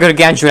Summer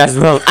Gargantua as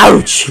well.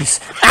 Ouchies!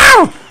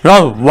 Ow!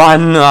 Roll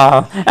 1. No,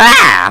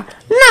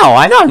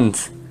 I don't.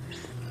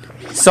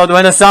 So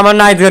when the Summer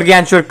Night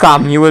Gargantua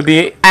come, you will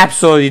be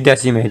absolutely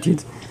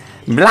decimated.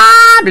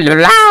 Blah, blah,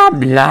 blah,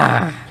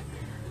 blah.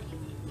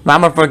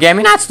 One more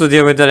Forget-me-Nots to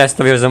deal with the rest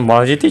of your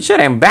Zombology Teacher,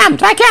 and bam,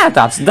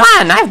 Triceratops.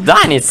 Done! I've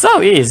done it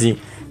so easy.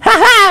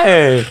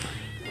 Haha!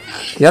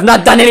 You have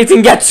not done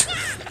anything yet.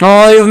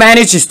 All you've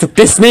managed is to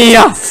piss me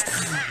off.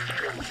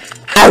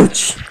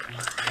 Ouch!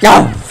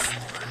 Oh.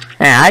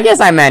 Yeah, I guess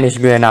I managed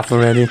good enough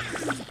already.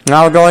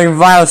 Now going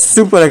viral,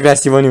 super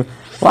aggressive on you.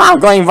 Wow,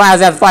 going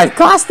viral at 5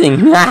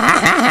 costing.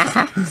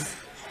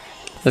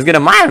 Let's get a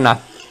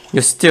Myronut.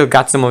 You still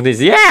got some of these.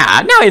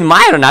 Yeah, now in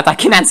Myronut I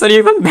can answer you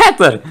even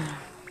better.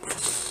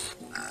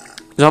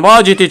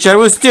 Zombology Teacher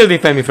will still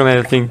defend me from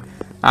everything.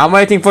 I'm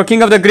waiting for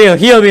King of the Grill.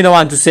 He'll be the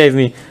one to save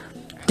me.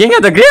 King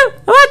of the Grill?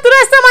 What? The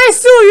last time I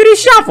saw you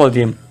reshuffled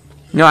him.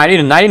 No, I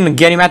didn't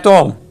get him at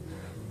all.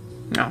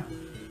 No.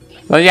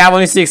 Well, you have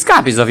only 6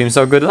 copies of him,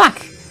 so good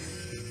luck.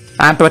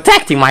 I'm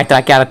protecting my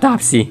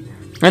Triceratopsy.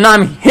 And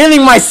I'm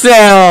healing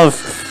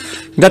myself.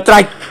 The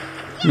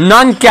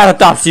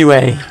non-Ceratopsy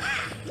way.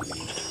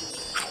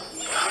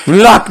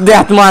 Lock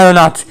that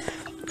Myronut.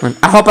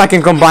 I hope I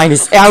can combine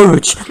this.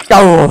 Ouch.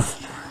 Oh.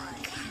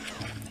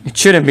 It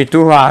shouldn't be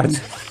too hard.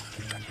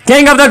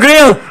 King of the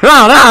Grill!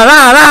 Run, run,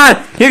 run,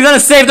 run! He's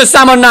gonna save the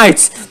Summer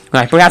Nights!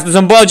 Right, perhaps the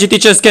Zombology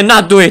Teachers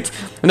cannot do it.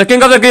 And the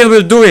King of the Grill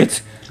will do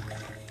it.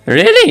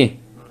 Really?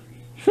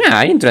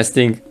 Yeah,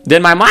 interesting.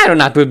 Then my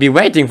Myronut will be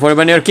waiting for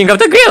when your King of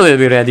the Grill will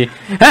be ready.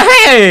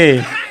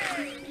 Hey!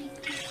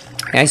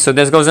 Okay, so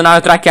there goes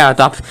another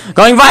Triceratops.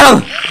 Going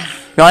viral!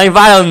 Going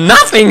viral,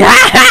 nothing!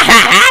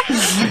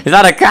 Is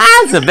that a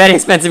card? It's a very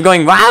expensive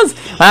going viral.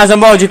 As a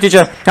Zombology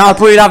Teacher, I'll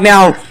pull it up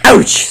now.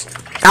 Ouch!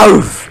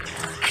 Ouch!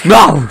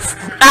 Ouch!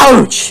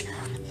 Ouch!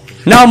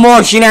 No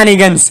more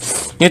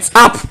shenanigans! It's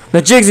up!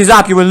 The jigs is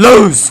up, you will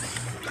lose!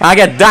 I'll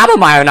get double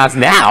Myronuts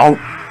now!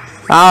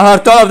 I'll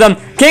hurt all of them!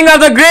 King of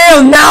the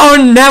Grill! Now or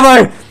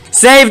never!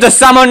 Save the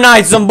Summer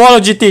Nights,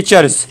 Zombology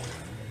Teachers!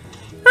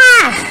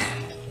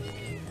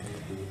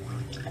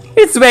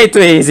 It's way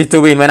too easy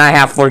to win when I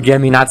have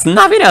Forget-me-Nots.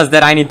 Nothing else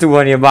that I need to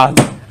worry about.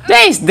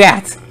 Taste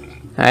that!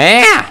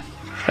 Yeah!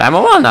 I'm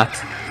a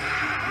walnut.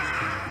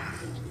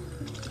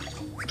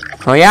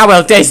 Oh yeah,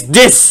 well taste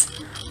this!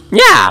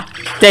 Yeah!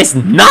 Taste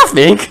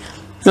nothing!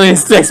 So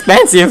it's too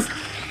expensive.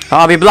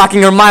 I'll be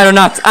blocking your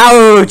Myronut.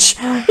 Ouch!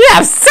 You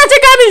have such a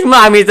garbage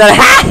monitor!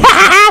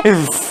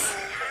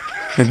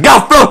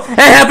 Go bro! And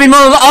help him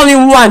only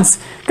once!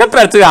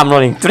 Compared to you, I'm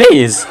rolling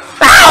 3s.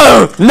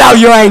 Ow! No,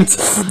 you ain't!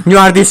 You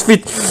are this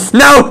fit.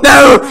 No,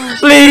 no!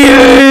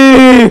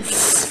 Please!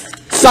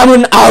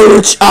 Summon,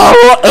 ouch!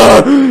 Oh,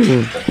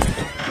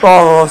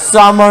 oh,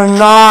 Summer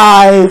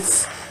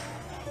Nights!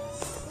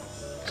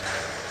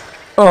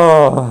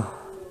 Oh.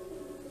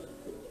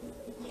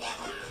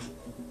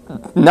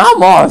 No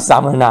more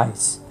Summer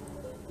Nights.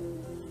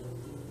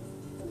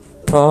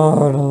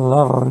 Oh, the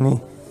love of me.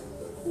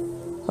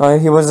 Oh,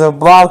 he was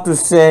about to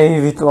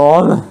save it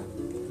all.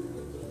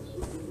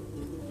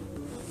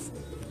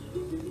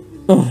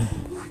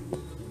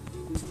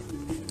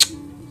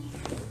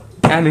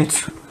 damn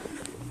it.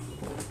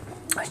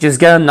 Just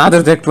get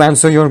another deck to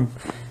answer your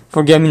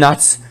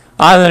forget-me-nots.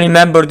 I'll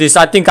remember this.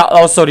 I think I'll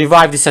also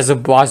revive this as a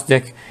boss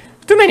deck.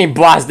 Too many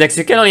boss decks.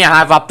 You can only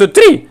have up to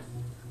 3.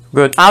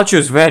 Good. I'll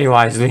choose very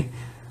wisely.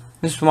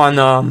 This one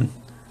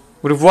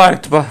would have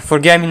worked, but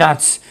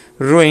forget-me-nots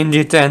ruined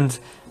it, and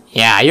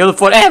yeah, you'll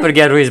forever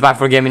get ruined by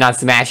forget-me-not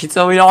smash it.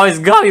 So you always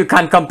go. You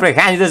can't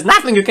comprehend. There's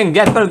nothing you can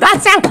get, but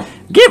that's it.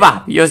 Give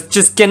up. You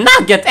just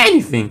cannot get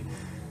anything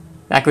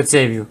that could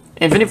save you.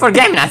 Infinite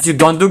forget-me-nots. You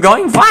don't do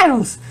going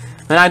virals.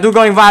 And I do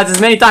going virals as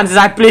many times as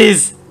I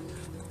please.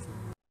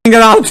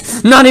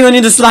 Out, not even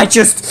in the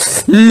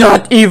slightest,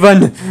 not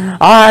even.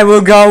 I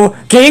will go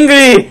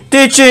kingly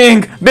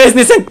teaching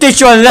business and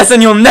teach you a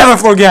lesson you'll never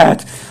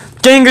forget.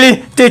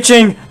 Kingly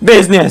teaching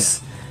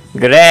business.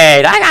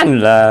 Great, I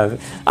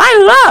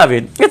love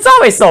it. It's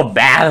always so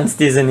balanced,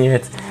 isn't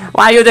it?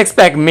 Why you'd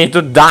expect me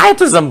to die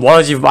to some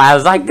bullshit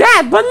vials like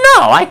that? But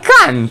no, I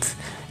can't.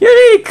 You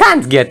really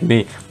can't get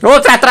me.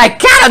 Ultra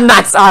Tricarot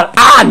nuts are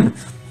on.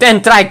 15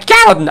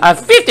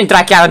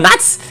 Tricarot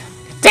nuts.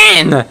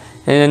 10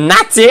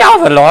 Nazi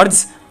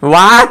overlords.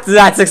 What?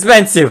 That's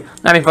expensive.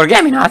 I mean,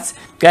 forget-me-nots.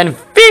 And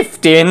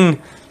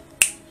 15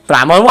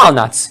 primal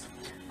walnuts.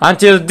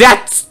 Until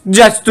that's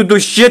just to do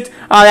shit,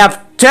 I'll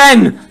have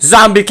 10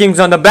 zombie kings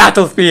on the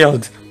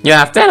battlefield. You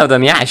have 10 of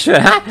them, yeah, sure,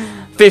 huh?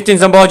 15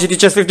 zombology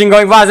teachers, 15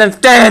 going vials,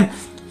 and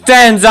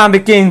 10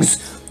 zombie kings.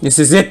 This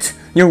is it,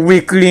 you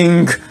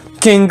weakling.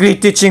 Kingly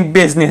teaching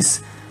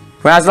business.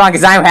 For as long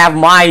as I have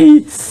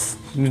my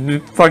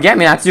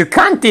forget-me-nots, you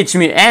can't teach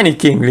me any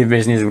kingly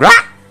business,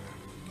 right?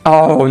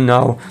 Oh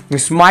no,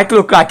 this might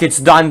look like it's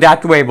done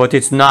that way, but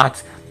it's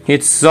not.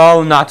 It's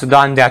so not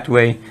done that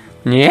way.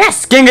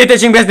 Yes, kingly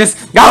teaching business,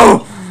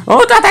 go!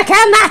 Oh,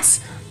 nuts!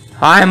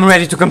 I'm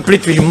ready to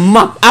completely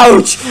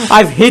ouch!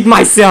 I've hit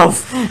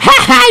myself!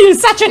 Haha, you're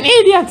such an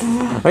idiot!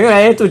 You're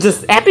ready to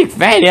just epic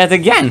fail yet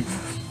again.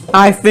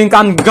 I think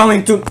I'm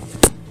going to...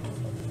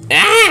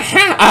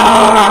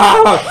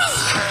 Oh,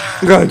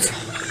 good.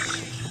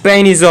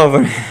 Pain is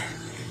over.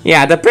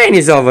 Yeah, the pain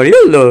is over.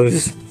 You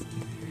lose.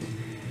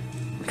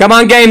 Come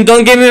on, game.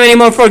 Don't give me any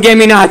more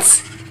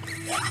forget-me-nots.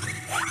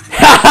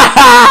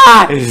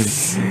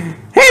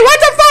 Hey, what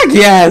the fuck?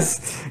 Yes.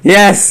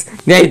 Yes.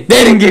 They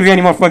didn't give you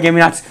any more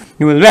forget-me-nots.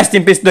 You will rest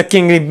in peace to the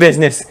kingly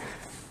business.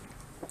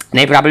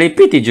 They probably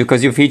pitied you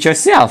because you feed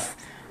yourself.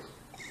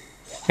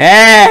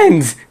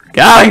 And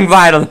going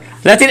viral.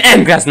 Let it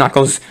end, Grass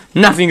Knuckles.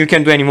 Nothing you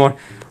can do anymore.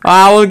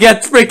 I will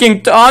get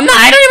freaking... Oh no,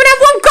 I don't even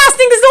have one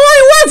casting. It's the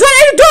only ones. What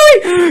are you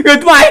doing?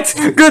 Good night.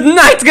 Good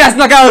night, Grass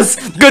Knuckles.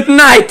 Good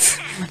night.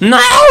 No,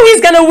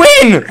 he's gonna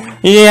win.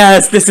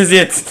 Yes, this is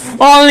it.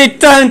 Only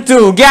turn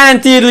 2.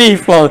 Guaranteed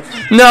lethal.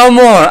 No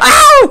more.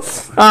 Ow!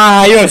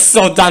 Ah, you're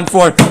so done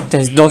for.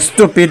 There's those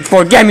stupid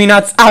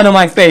forget-me-nots out of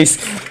my face.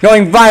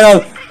 Going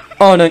viral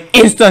on an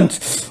instant.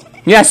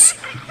 Yes.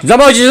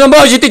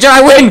 Zomboji teacher,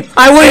 I win.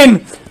 I win.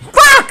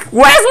 Fuck!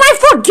 Where's my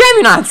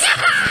forget-me-nots?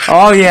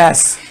 Oh,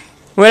 yes.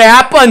 What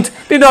happened?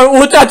 Did our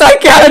Ultra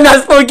Tricarot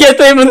nuts forget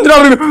to even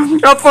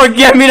drop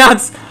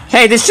forget-me-nots?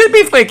 Hey, this should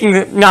be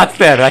freaking not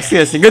fair, like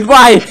seriously.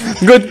 Goodbye!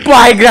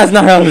 Goodbye, Grass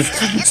Knuckles!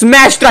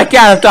 Smash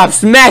Triceratops!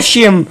 Smash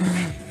him!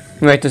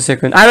 Wait a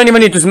second. I don't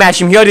even need to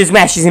smash him. He already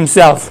smashes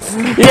himself.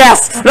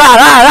 Yes!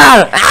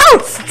 Ow!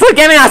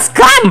 Forget-me-nots,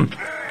 come!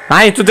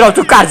 I need to draw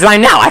 2 cards right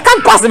now. I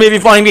can't possibly be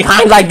falling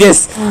behind like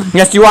this.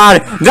 Yes, you are.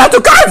 Draw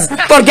 2 cards!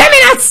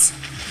 Forget-me-nots!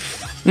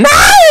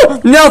 No!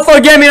 No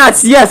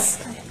forget-me-nots! Yes!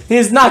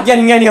 He's not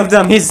getting any of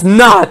them. He's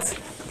not.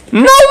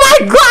 No, my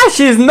gosh!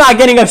 He's not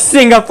getting a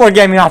single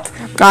forget-me-not.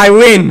 I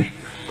win.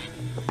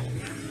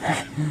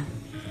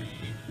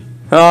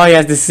 Oh,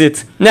 yes, this is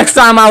it. Next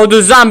time I will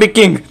do Zombie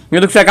King. It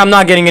looks like I'm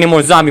not getting any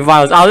more zombie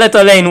vials. I'll let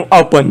the lane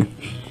open.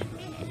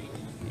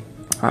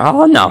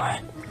 Oh, no.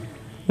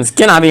 This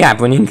cannot be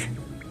happening.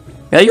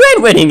 You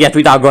ain't winning yet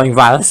without going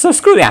viral, so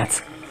screw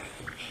that.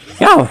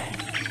 Go.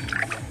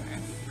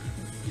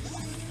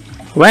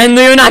 When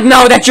do you not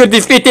know that you're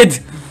defeated?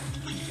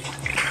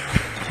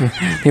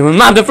 He will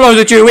mop the floors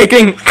with your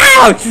weakling.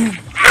 Ow!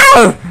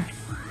 Ow!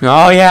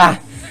 Oh yeah.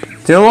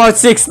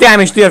 206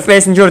 damage to your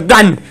face and you're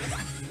done.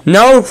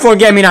 No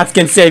forget-me-nots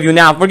can save you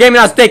now.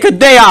 Forget-me-nots take a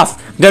day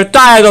off. They're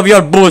tired of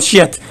your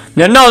bullshit.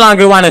 They no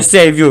longer want to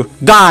save you.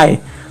 Die.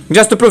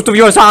 Just to prove to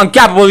viewers how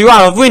incapable you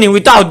are of winning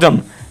without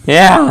them.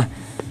 Yeah.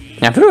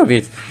 Yeah, prove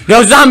it.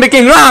 Go Zombie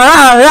King.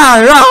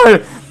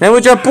 Run. And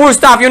with your poor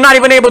stuff, you're not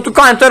even able to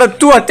counter a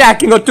 2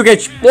 attacking or 2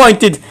 get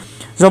pointed.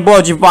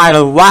 Zomboji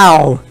viral.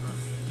 Wow.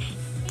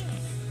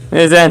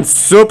 This ends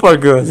super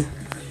good.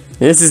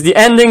 This is the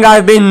ending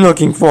I've been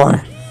looking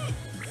for.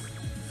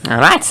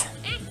 Alright.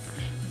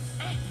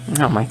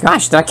 Oh my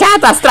gosh,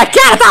 Triceratops!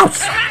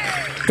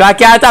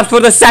 Triceratops for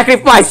the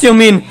sacrifice, you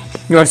mean?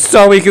 You're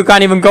so weak you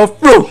can't even go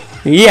through.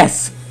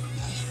 Yes.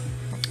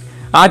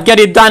 I'd get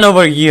it done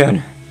over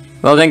here.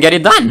 Well then get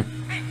it done.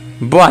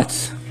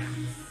 But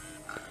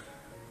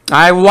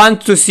I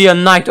want to see a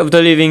Night of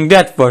the Living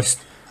Dead first.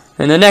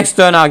 And the next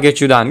turn I'll get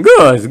you done.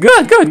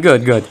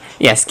 Good.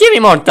 Yes, give me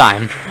more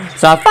time.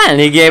 So I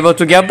finally be able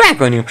to get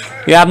back on you.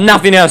 You have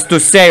nothing else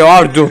to say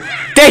or do.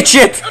 Take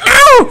it!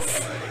 Ow!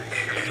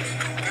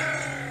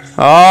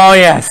 Oh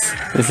yes,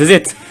 this is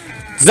it.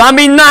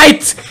 Zombie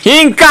Knight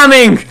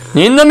incoming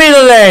in the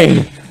middle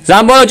lane.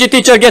 Zombology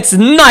teacher gets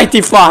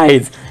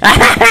knightified.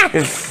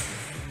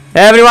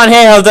 Everyone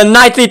hail, the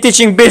nightly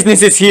teaching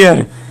business is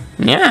here.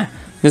 Yeah,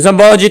 the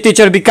Zombology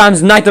teacher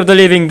becomes Knight of the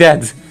Living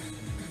Dead.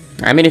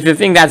 I mean, if you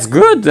think that's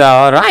good,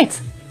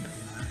 alright.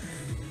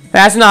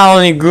 That's not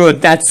only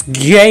good, that's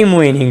game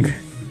winning.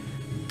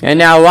 And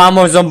now one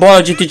more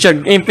Zombology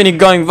teacher, Infinite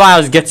Going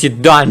Vials, gets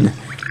it done.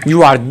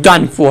 You are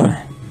done for.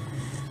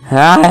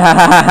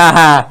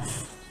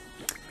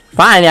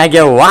 Finally, I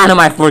get one of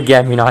my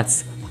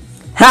forget-me-nots.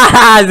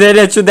 Haha, they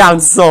let you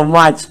down so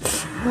much.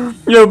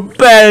 You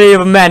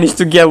barely managed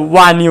to get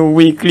one, you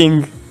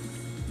weakling.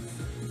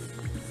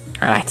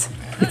 Alright,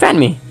 defend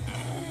me.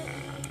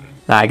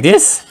 Like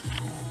this.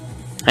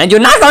 And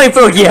you're not going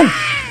through here.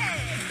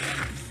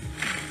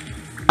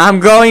 I'm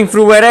going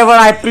through wherever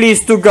I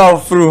please to go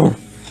through.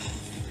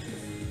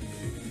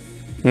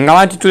 I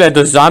want you to let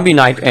the zombie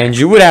knight end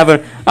you,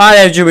 whatever. I'll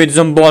end you with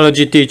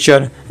Zombology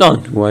teacher.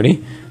 Don't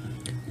worry.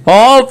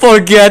 Oh,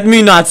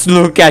 forget-me-nots,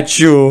 look at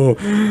you.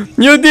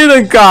 You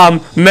didn't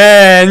come.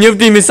 Man, you've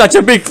done me such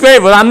a big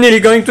favor. I'm nearly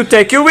going to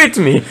take you with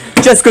me.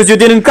 Just because you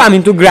didn't come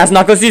into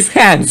Knuckles'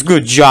 hands.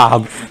 Good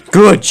job.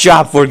 Good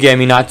job,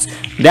 forget-me-nots.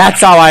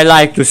 That's how I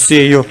like to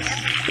see you.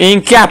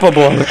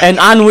 Incapable and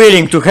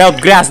unwilling to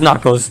help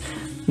Knuckles.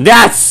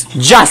 That's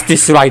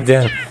justice right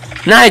there.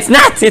 No, it's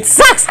not. It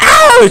sucks.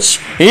 Ouch!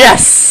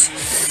 Yes!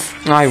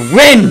 I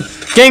win!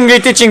 Kingly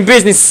teaching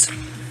business.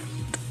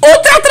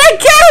 Ultra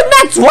Tricarot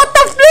Nuts! What the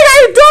flick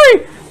are you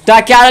doing?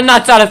 Tricarot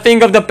Nuts are a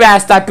thing of the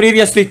past. I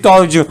previously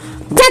told you.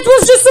 That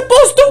was just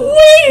supposed to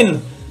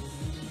win!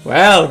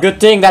 Well, good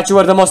thing that you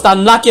were the most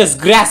unluckiest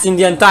grass in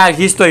the entire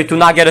history to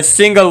not get a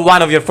single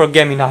one of your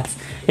forget-me-nots.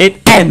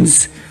 It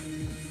ends.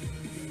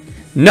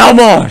 No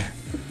more!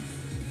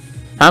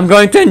 I'm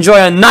going to enjoy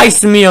a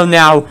nice meal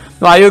now,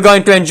 while you're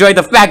going to enjoy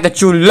the fact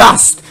that you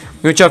lost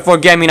with your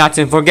forget-me-nots,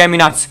 and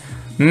forget-me-nots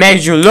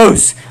made you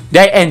lose.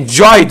 They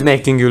enjoyed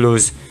making you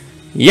lose.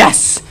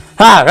 Yes!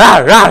 Ha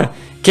ha ha!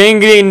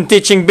 Kingly in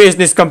teaching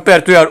business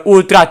compared to your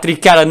ultra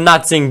tricarot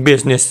nutsing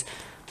business.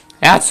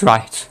 That's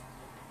right.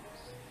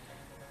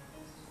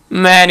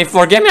 Man, if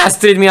forget-me-nots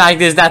treat me like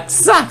this, that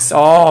sucks.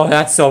 Oh,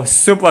 that's so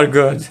super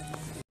good.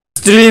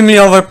 Extremely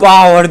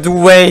overpowered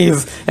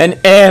wave and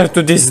air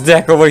to this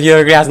deck over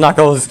here,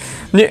 Knuckles.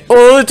 The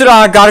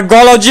Ultra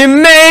Gargology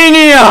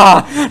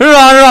Mania!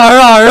 Rar, rar,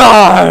 rar,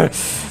 rar.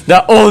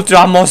 The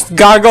ultra most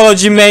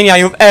Gargology Mania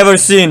you've ever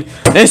seen.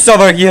 This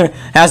over here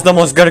has the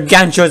most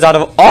gargantuous out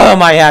of all of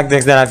my hack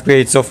decks that I've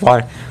created so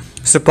far.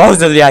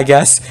 Supposedly, I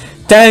guess.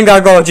 10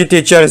 Gargology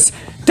teachers,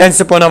 10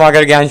 Supernova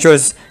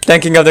Gargantuous,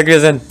 10 King of the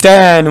Grills, and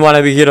 10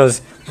 wannabe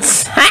heroes.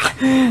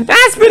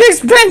 That's pretty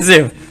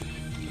expensive.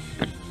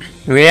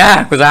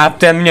 Yeah, because I have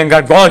 10 million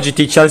Gargology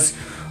teachers.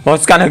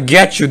 What's gonna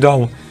get you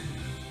though?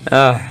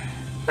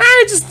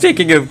 I'm just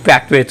taking a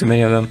pack way too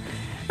many of them.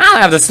 I'll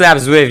have the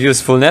slabs wave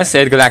usefulness,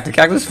 8 Galactic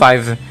Cactus,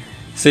 5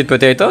 Sweet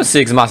Potato,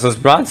 6 Muscle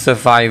Sprouts,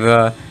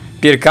 5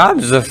 Pear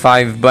Cobs,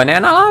 5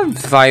 Banana,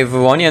 5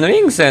 Onion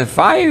Rings, and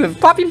 6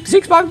 Poppy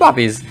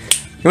Poppies.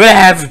 We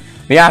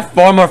have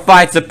 4 more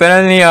fights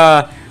apparently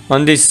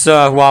on this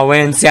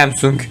Huawei and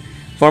Samsung.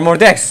 4 more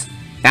decks.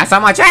 That's how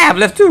much I have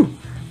left too.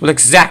 Well,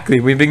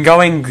 exactly. We've been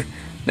going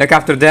deck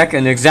after deck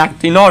and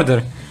exact in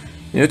order.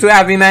 You two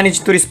have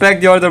managed to respect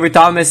the order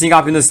without messing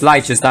up in the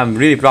slightest. I'm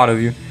really proud of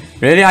you.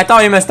 Really? I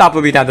thought you messed up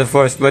a bit at the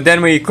first, but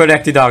then we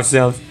corrected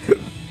ourselves.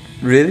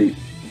 Really?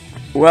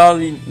 Well,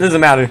 it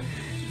doesn't matter.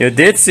 You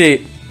did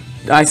see.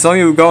 I saw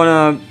you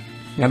gonna.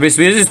 We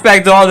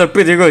respect the order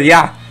pretty good.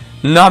 Yeah.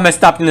 Not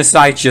messed up in the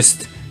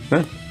slightest.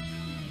 Huh?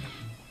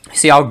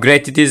 See how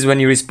great it is when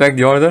you respect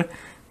the order?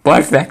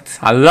 Perfect.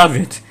 I love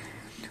it.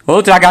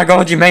 Ultra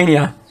Gargology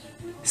Mania.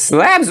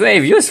 Slabs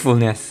wave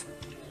usefulness.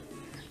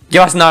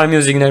 Give us another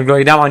music, Nerd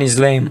Glory. That one is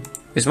lame.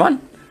 This one?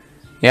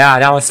 Yeah,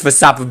 that was for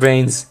sap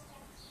brains.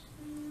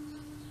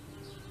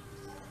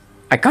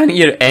 I can't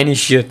hear any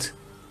shit.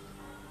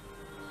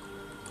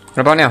 What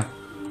about now?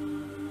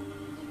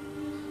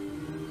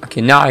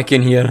 Okay, now I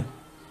can hear.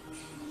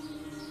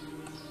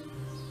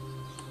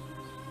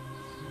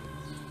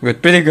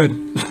 Good, pretty good.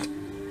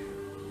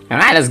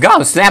 Alright, let's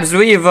go. Slabs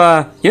wave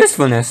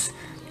usefulness.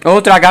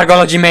 Ultra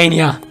Gargology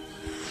Mania.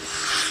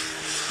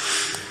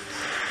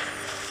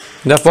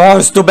 The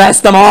force to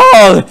best them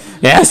all!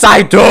 Yes,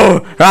 I do!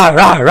 Rawr,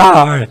 rawr,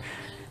 rawr!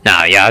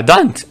 No, you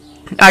don't.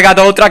 I got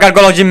the Ultra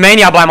Gargology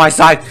Mania by my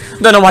side.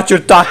 Don't know what you're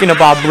talking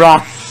about,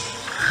 bruh.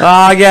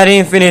 I get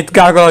infinite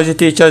Gargology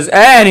teachers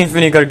and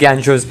infinite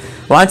Gargantuas.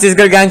 Once it's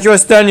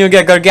Gargantua's turn, you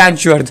get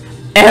Gargantuaed.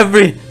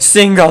 Every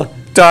single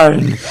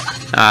turn.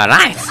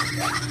 Alright.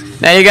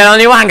 Now you get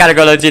only one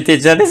Gargology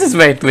teacher. This is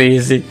way too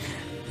easy.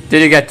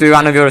 Did you get to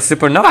one of your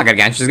Supernova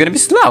Gargantuas? It's gonna be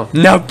slow.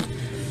 Nope.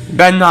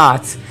 But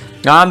not.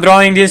 I'm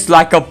drawing this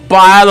like a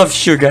pile of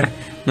sugar.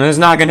 There's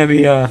not gonna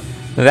be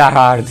That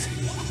hard.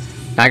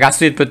 I got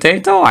sweet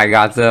potato, I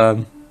got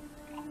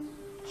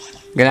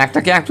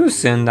Galactic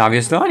Cactus, and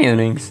obviously onion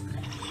rings.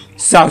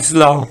 So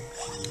slow.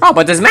 Oh,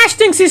 but the smash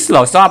things is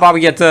slow, so I'll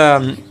probably get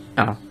oh.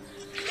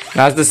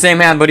 That's the same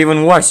hand, but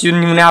even worse. You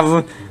don't even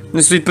have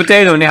the sweet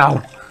potato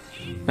now.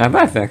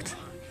 Perfect.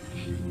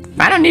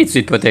 I don't need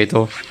sweet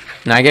potato.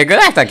 Now I get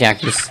Galactic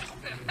Cactus.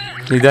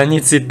 You don't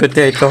need sweet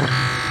potato.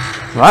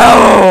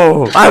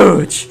 Oh!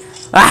 Ouch!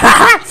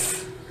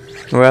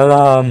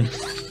 Well,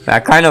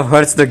 that kind of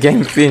hurts the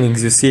game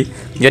feelings, you see.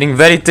 Getting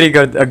very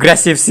triggered,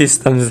 aggressive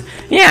systems.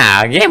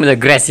 Yeah, a game with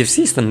aggressive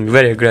system,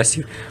 very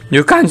aggressive.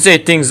 You can't say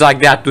things like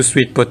that to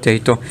sweet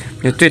potato.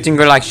 You're treating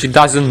her like she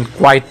doesn't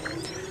quite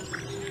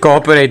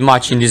cooperate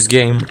much in this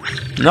game.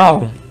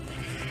 No.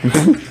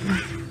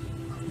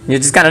 You're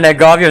just gonna let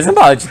go of your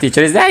symbology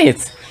teacher, is that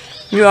it?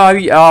 You are,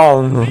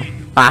 oh.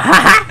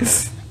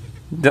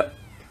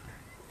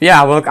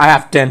 Yeah, well, I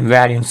have 10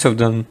 variants of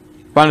them.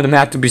 One of them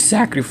had to be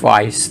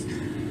sacrificed.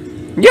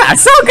 Yeah,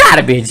 so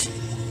garbage.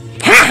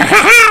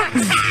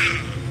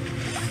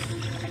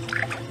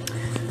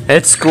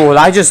 It's cool,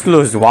 I just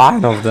lose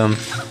one of them.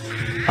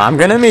 I'm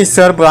gonna miss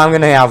her, but I'm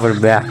gonna have her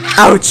back.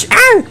 Ouch!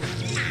 Ow!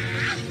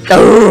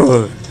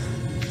 Oh.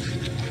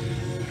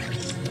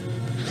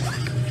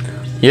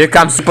 Here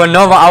comes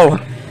Supernova. Oh,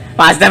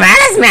 what's the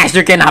matter, Smash?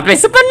 You cannot play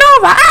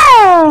Supernova.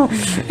 Oh,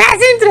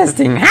 that's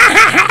interesting.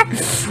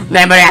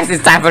 Then perhaps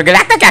it's time for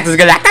Galactic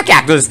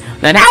Cactus.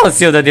 Then I will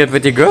seal the deal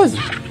pretty good.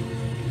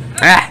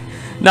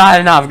 Not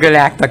enough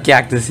Galactic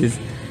Cactuses.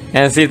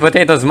 And sweet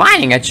potatoes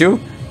mining at you.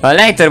 But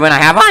later when I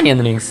have onion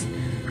rings.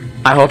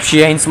 I hope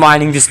she ain't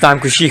smiling this time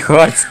because she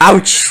hurts.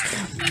 Ouch!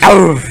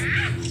 Oh!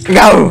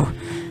 No!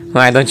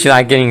 Why don't you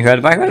like getting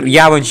hurt by her?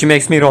 Yeah, when she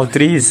makes me roll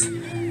trees.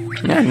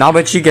 Yeah, now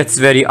but she gets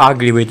very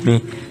ugly with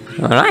me.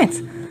 Alright.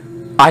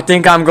 I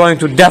think I'm going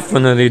to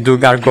definitely do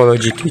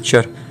Gargology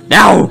teacher.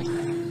 No!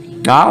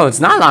 Oh, it's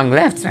not long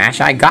left,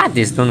 Smash. I got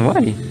this, don't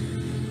worry.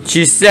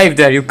 She's safe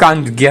there, you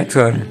can't get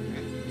her.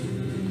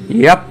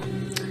 Yep.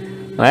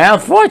 Well,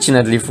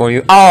 fortunately for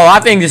you. Oh,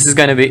 I think this is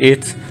gonna be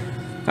it.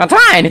 I'll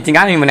try anything,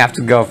 I don't even have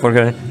to go for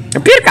her.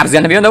 The Peercup's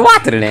gonna be on the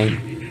water lane.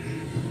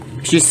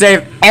 She's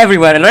safe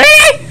everywhere.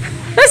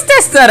 Let's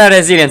test her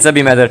resilience a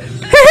bit better.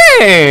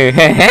 In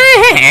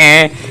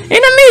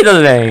the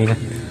middle lane.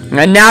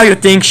 And now you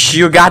think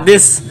you got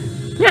this?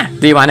 Yeah.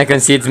 Do you wanna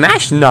concede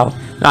Smash? No.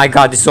 I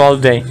got this all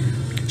day.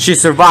 She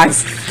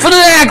survives.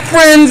 Flag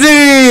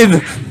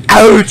frenzied!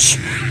 Ouch!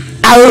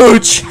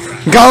 Ouch!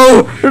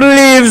 Go!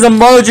 Leave the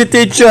Moji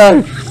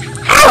teacher!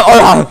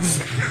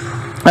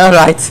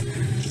 Alright.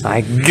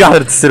 I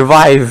gotta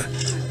survive.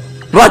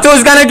 But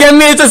who's gonna get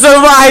me to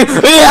survive?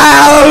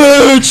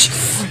 Ouch!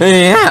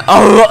 Yeah.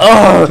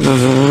 Oh.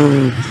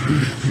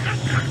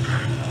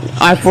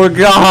 I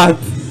forgot.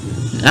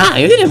 Ah,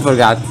 you didn't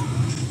forget.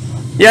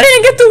 You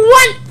didn't get to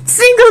one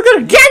single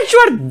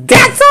gargantuan.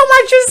 That's how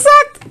much you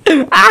sucked.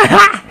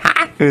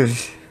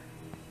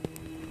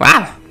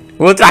 Wow.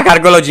 Ultra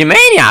Gargology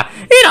Mania.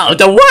 You know,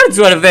 the words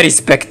were very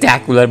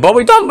spectacular, but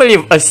we don't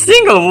believe a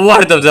single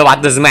word of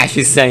what the Smash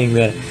is saying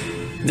there.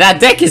 That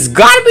deck is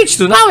garbage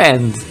to no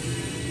end.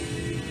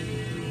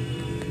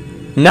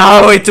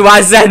 No, it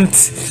wasn't.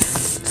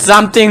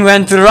 Something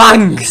went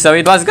wrong, so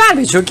it was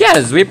garbage. Who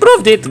cares? We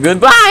proved it.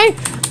 Goodbye.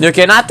 You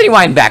cannot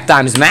rewind back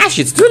time, Smash.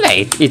 It's too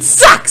late. It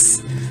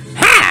sucks.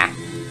 Ha!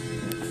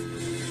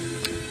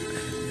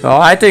 Oh,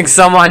 I think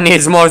someone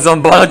needs more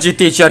zombology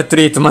teacher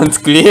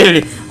treatment,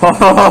 clearly.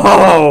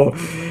 Oh,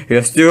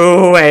 just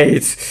you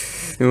wait.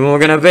 You're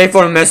gonna pay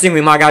for messing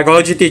with my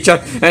Gargology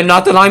teacher and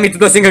not allowing me to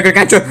do a single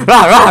gargantuan.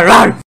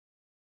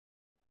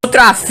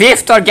 Ultra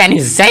 5th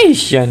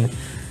organization.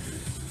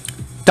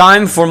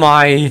 Time for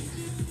my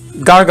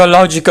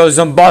Gargological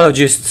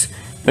Zombologists.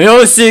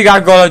 You'll see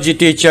Gargology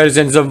teachers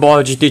and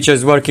Zombology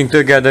teachers working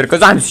together,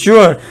 because I'm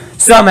sure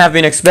some have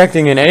been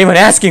expecting it and even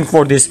asking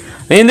for this.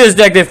 In this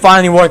deck, they're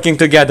finally working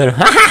together.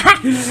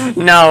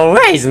 No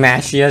way,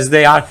 Smash. Yes,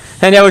 they are.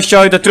 And they will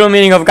show you the true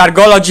meaning of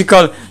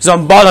Gargological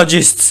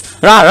Zombologists.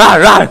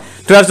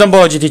 12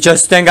 Zombology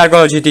teachers, 10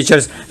 Gargology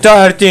teachers,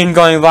 13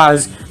 going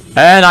vials.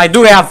 And I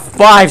do have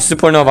 5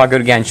 Supernova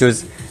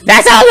Gargantuas.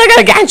 That's all the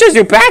Gargantuas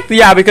you packed?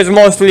 Yeah, because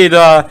mostly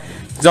the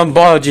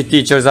Zombology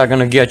teachers are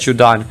gonna get you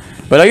done.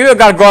 But I give you a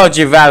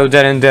Gargology value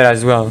there and there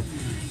as well.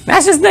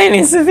 That's just daily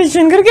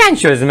insufficient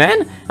Gargantuas,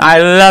 man. I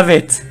love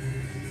it.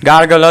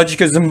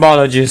 Gargological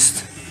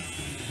Zombologist.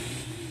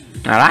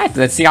 Alright,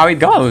 let's see how it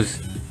goes.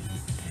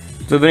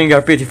 To bring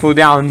our pitiful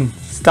down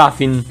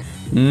stuff in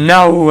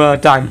no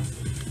time.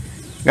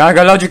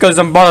 Gargological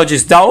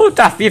Zombologist, the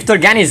Ultra 5th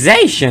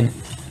organization.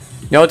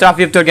 The Ultra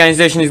 5th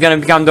organization is gonna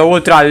become the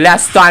Ultra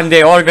last time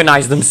they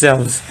organize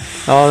themselves.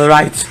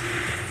 Alright.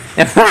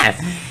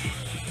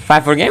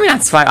 5 for gaming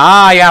nuts, 5.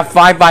 Ah, yeah,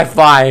 5 by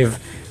 5.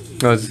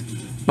 Good.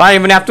 But I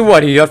don't even have to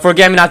worry. Your for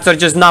gaming nuts are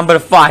just number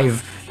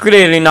 5.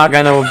 Clearly not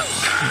gonna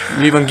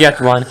even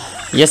get one.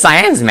 Yes, I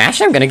am, Smash.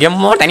 I'm gonna get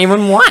more than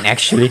even one,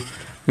 actually.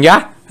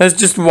 Yeah, that's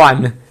just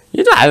one.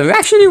 You do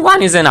actually,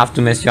 one is enough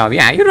to mess you up.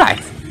 Yeah, you're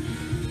right.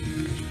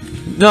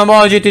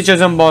 Zombology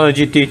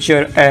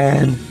teacher,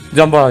 and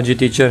zombology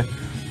teacher.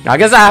 I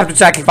guess I have to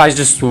sacrifice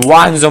just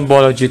one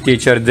zombology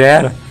teacher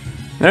there.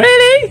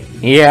 Really?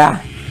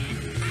 Yeah.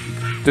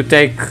 To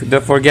take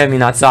the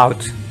forget-me-nots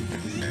out.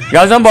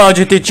 Go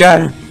zombology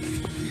teacher.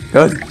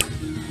 Good.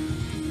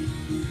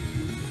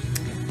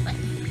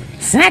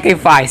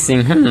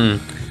 Sacrificing,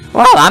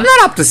 Well, I'm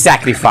not up to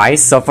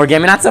sacrifice, so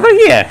forget-me-nots over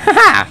here.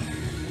 Haha.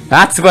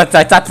 That's what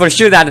I thought for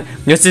sure, that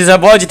this is a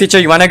zombology teacher,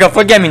 you wanna go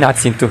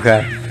forget-me-nots into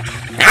her.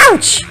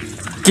 Ouch!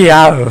 Get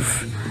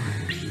off.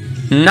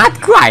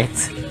 Not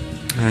quite.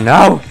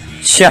 No,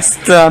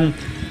 just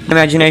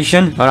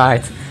imagination.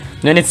 Alright.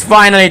 Then it's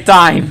finally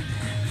time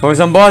for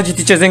zombology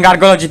teachers and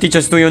gargology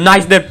teachers to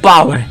unite their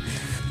power.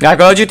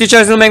 Gargology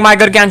teachers will make my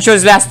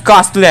gargantuans last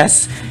cost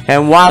less,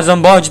 and while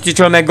zombology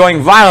teacher will make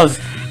going wild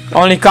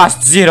only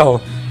cost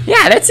 0.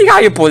 Yeah, let's see how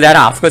you pull that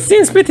off, because it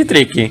seems pretty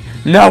tricky.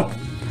 Nope.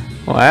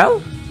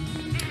 Well,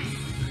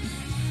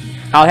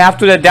 I'll have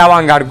to let that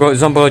one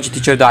zombology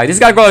teacher die. This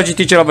gargology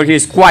teacher over here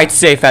is quite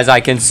safe, as I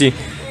can see.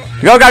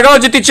 Go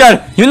gargology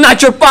teacher!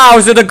 Unite your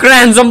powers with the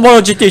grand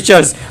zombology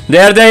teachers!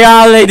 There they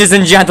are, ladies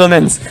and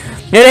gentlemen!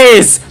 It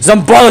is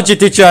zombology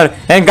teacher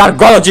and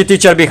gargology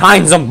teacher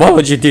behind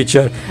zombology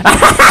teacher!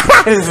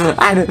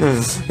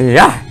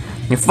 Yeah!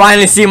 You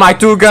finally see my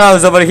two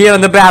girls over here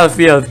on the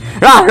battlefield!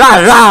 Rah rah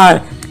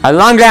rah! At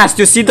long last,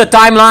 you see the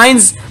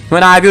timelines?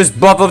 When I've used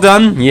both of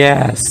them?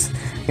 Yes!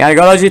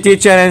 Gargology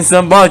teacher and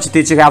zombology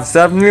teacher have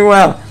served me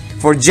well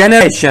for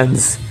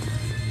generations!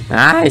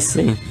 I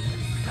see.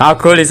 How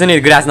cool, isn't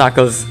it, Grass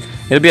Knuckles?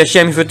 It'll be a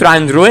shame if you try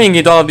and ruin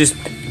it, all of this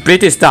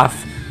pretty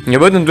stuff. You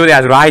wouldn't do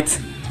that, right?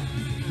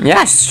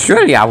 Yes,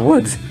 surely I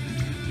would.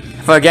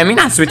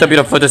 Forget-me-nots with a bit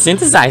of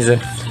photosynthesizer.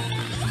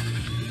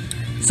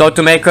 So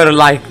to make her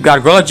like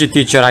gargology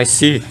teacher, I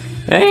see.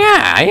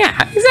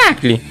 Yeah,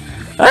 exactly.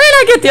 And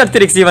I get your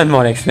tricks even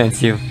more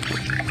expensive.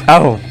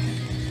 Oh,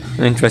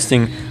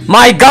 interesting.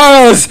 My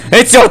girls,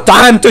 it's your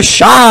time to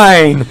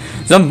shine!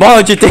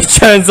 Zombology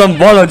teacher and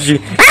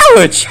zombology.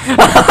 Ouch!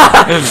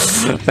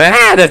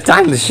 The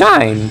time to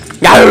shine.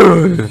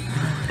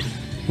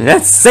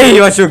 Let's see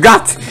what you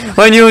got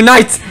when you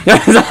unite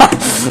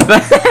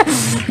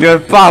your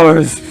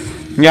powers.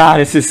 Yeah,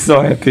 this is so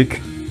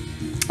epic.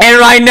 And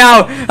right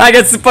now, I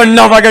get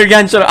Supernova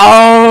Gargantuan.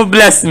 Oh,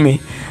 bless me.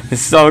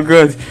 It's so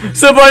good.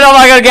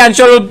 Supernova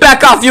Gargantuan will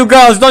back off, you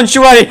girls. Don't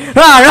you worry.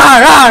 Rah, rah,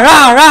 rah,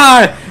 rah,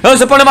 rah. Oh,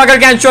 Supernova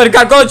Gargantuan.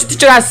 Gargology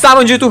teacher has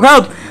summoned you to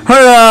help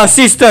her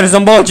sister,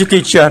 zombology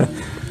teacher.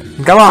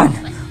 Come on,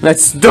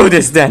 let's do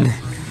this then.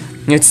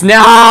 It's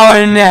now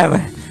or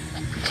never.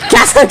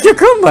 Castle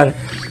cucumber.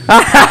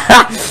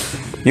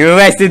 You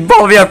wasted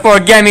both your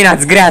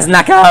forget-me-nots, Grass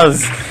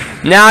Knuckles.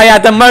 Now you're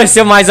at the mercy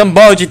of my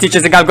zombology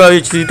teachers and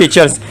gargology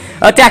teachers.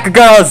 Attack,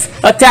 girls!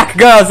 Attack,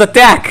 girls!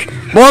 Attack!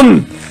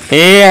 Boom!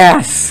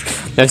 Yes!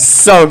 They're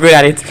so good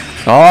at it.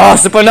 Oh,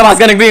 Supernova's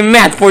gonna be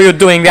mad for you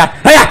doing that.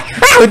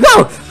 Oh,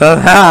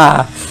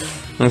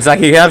 no! Looks like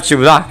he helped you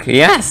block.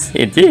 Yes,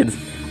 he did.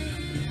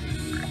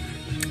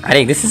 I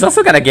think this is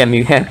also gonna get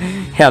me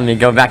help me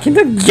go back in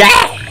the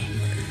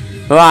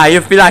game. Wow,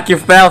 you feel like you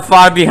fell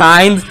far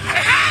behind?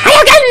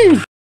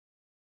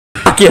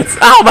 It.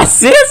 Oh, but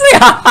seriously?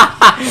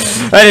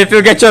 And if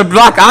you get your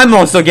block, I'm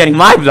also getting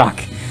my block.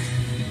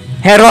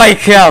 Heroic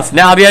health.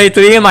 Now I'll be able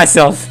to heal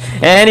myself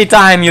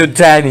anytime you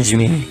damage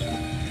me.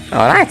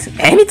 Alright,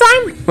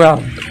 anytime?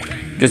 Well,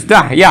 just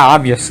die. Yeah,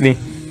 obviously.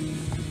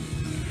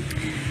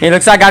 It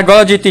looks like our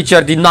gargology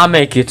teacher did not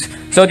make it.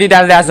 So did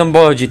our last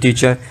zombology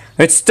teacher.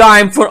 It's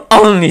time for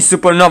only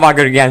Supernova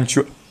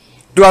Gargantuan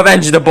to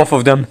avenge the both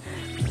of them.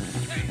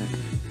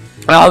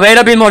 I'll wait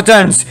a bit more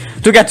turns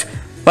to get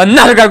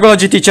another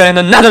gargology teacher and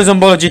another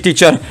zombology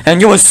teacher,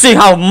 and you will see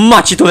how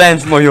much it will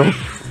end for you.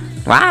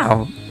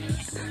 Wow.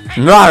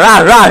 Rah, rah,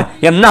 rah.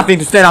 You have nothing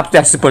to stand up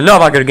there,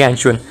 Supernova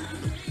Gargantuan.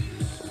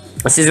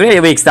 This is really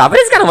weak stuff, but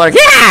it's gonna work.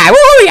 Yeah!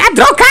 Woo! Yeah,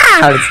 draw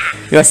cards!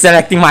 You're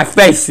selecting my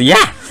face,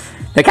 yeah!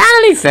 The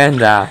Canalif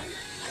and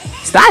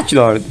Statue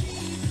Lord.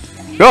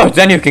 Oh,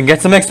 then you can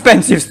get some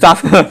expensive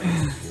stuff.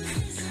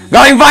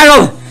 Going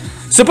viral!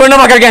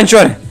 Supernova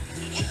Gargantuan!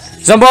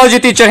 Zombology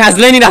teacher has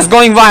landed us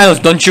going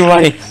viral, don't you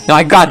worry. No,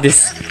 I got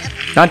this.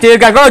 Until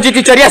gargology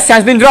teacher, yes,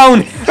 has been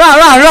drawn. Rah,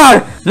 rah,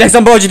 rah! Next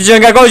zombology teacher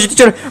and gargology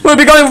teacher will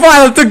be going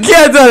viral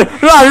together.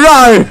 Rah,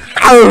 rah!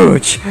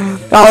 Ouch!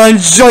 I'll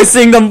enjoy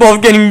seeing them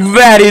both getting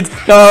varied,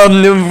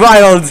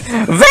 viral.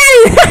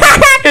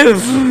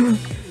 Very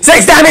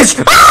 6 damage!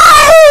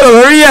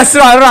 Oh, yes,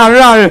 rah, rah,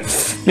 rah!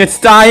 It's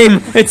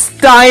time! It's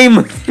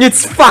time!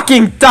 It's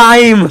fucking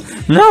time!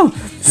 No!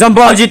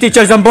 Zombology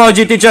teacher,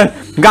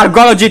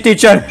 gargology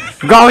teacher,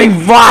 going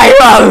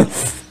viral!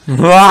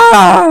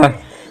 Wow!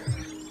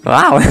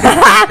 Wow!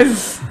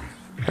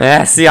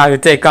 Let's see how you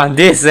take on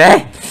this,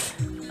 eh?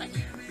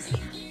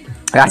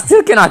 I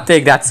still cannot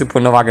take that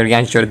Supernova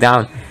Gargantuan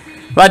down.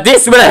 But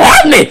this will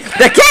help me!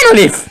 The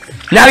Canalif!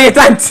 Now it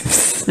went!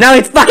 Now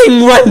it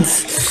fucking went!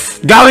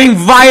 Going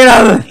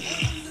viral!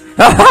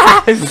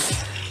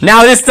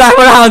 Now this time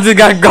around the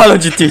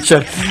gargology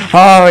teacher.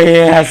 Oh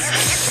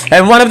yes.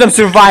 And one of them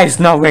survives.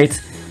 No,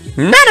 wait.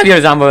 None of your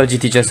zombology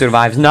teacher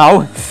survives.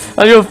 No.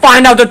 You'll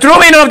find out the true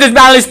winner of this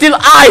battle is still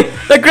I,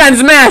 the Grand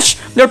Smash.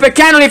 Your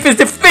Pecanolith is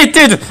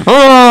defeated.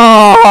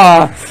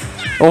 Oh.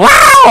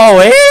 Wow.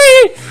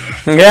 Eh?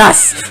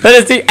 Yes. That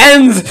is the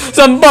end.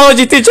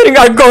 Zombology teacher and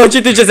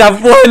Gargology teachers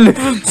have won.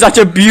 Such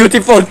a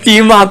beautiful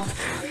team up.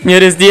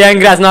 Here is the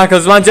end, Grass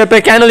Knuckles. Once your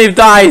Pecanolith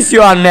dies,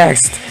 you are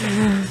next.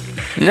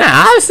 Nah,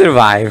 I'll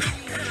survive.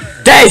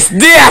 Taste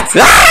that!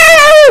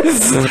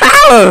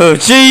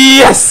 Ouch!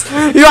 Yes!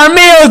 You are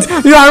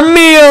milled! You are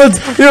milled!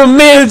 You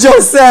milled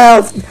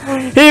yourself!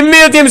 He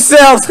milled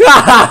himself!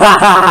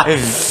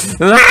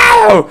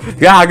 Wow!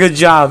 Yeah, good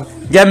job.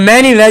 Get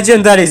many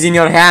legendaries in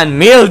your hand.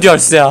 Milled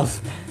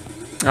yourself.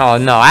 Oh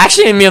no, I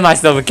actually milled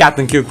myself with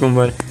Captain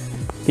Cucumber.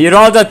 He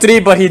rolled a tree,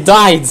 but he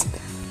died.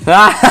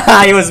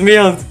 He was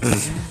milled.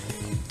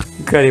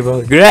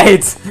 Incredible.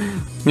 Great!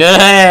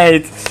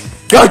 Great!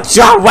 Good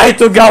job! Way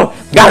to go!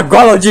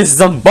 Gargologist,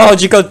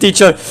 zombological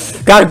teacher,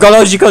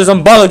 Gargological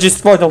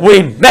zombologist for the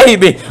win!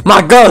 Baby!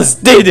 My girls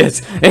did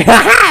it!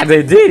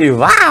 They did it!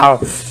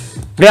 Wow!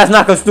 Grass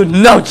Knuckles stood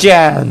no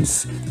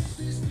chance!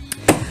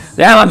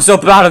 Damn, I'm so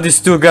proud of these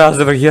two girls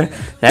over here.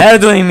 They're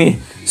doing me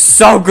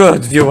so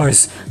good,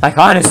 viewers. Like,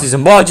 honestly,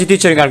 zombology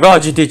teacher and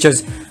Gargology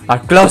teachers are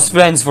close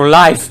friends for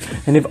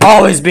life, and they've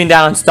always been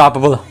that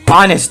unstoppable.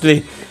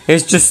 Honestly,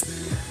 it's just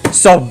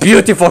so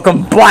beautiful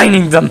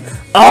combining them.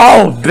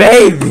 Oh,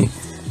 baby!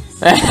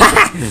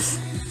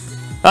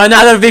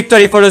 Another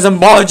victory for the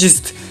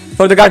zombologist,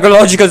 for the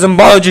Gargological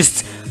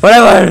zombologist,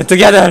 forever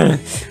together.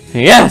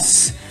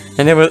 Yes,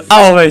 and they will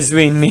always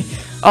win me.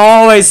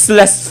 Always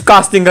less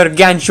costing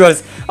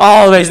gargantuas,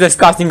 always less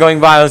costing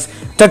going vials.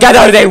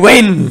 Together they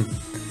win.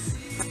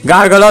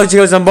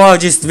 Gargological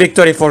zombologist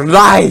victory for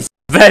life.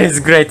 Very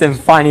great and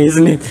funny,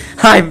 isn't it?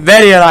 I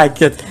very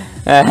like it.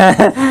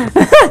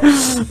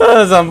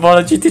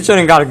 Zombology teacher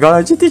and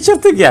Gargology teacher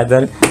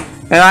together.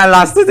 And I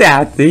lost to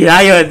that.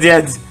 Yeah, you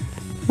did.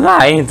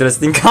 Ah,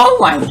 interesting. Oh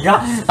my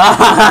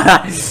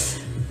god.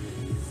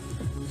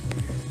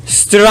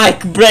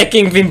 Strike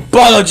breaking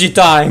Vimpology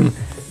time.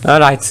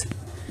 Alright.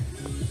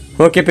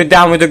 We'll keep it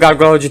down with the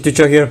Gargology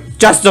teacher here.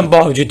 Just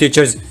zombology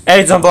teachers.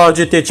 8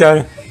 zombology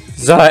teacher.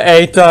 The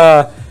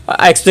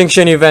 8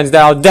 extinction events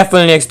that I'll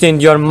definitely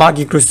extend your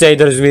Muggy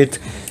Crusaders with.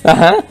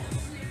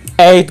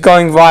 8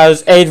 going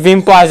vials, 8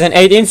 Vampires, and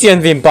 8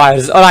 ancient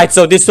Vampires. Alright,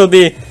 so this will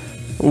be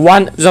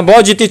 1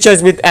 zombology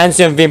teachers with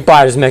ancient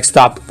Vampires mixed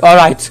up.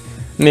 Alright,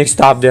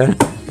 mixed up there.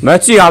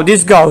 Let's see how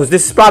this goes.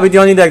 This is probably the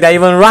only deck that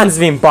even runs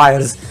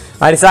Vampires.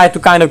 I decided to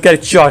kind of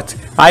get short.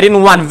 I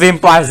didn't want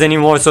Vampires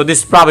anymore, so this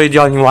is probably the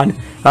only one.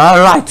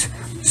 Alright,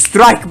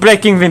 strike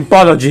breaking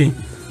Vimpology.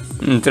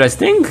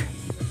 Interesting.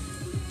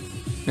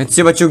 Let's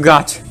see what you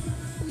got.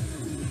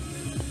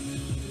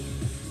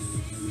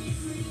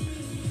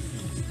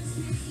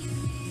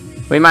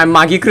 With my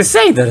Muggy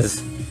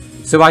Crusaders.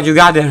 So what you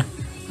got there?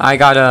 I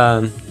got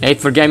 8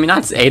 Forget Me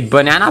Nots, 8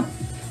 banana,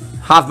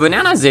 half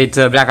bananas, 8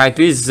 black eyed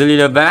peas, a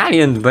little banana,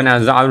 and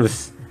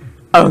Bananasaurus.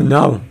 Oh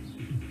no.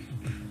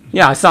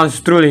 Yeah, sounds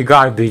truly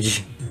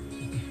garbage.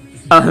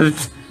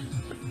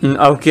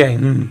 Okay.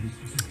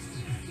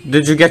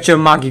 Did you get your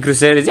Muggy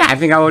Crusaders? Yeah, I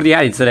think I already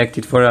had it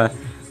selected. For a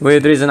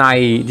weird reason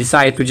I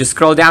decided to just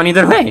scroll down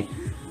either way.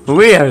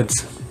 Weird.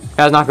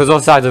 That's not because all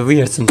sides are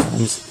weird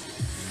sometimes.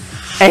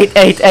 8,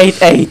 8,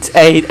 8, 8,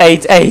 8,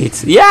 8,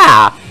 8.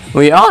 Yeah!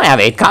 We all have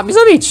 8 copies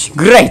of each.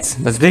 Great!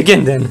 Let's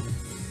begin then.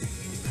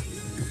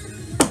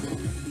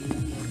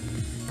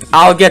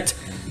 I'll get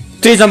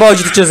 3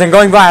 zombology teachers and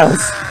going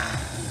vials.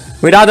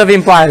 Without the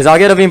Vampires. I'll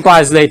get the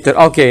Vampires later.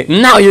 Okay,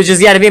 now you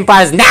just get the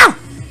Vampires now!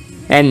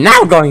 And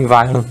now going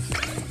viral.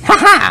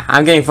 Haha!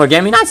 I'm getting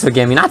Forget Me Nots,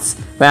 Forget Me Nots.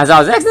 When I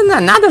was accident,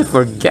 another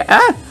Forget...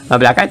 a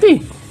black eyed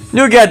pea.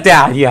 You get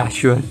that? Yeah,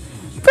 sure.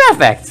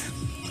 Perfect!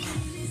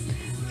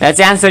 Let's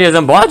answer your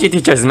zombology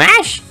teacher,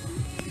 Smash!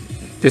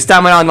 This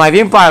time around, my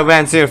Vampire will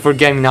answer for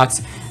Forget Me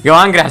Nots. Go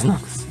on, Grass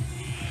Knuckles.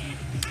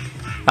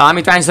 Allow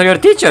me to answer your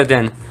teacher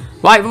then.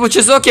 Why, which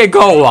is okay,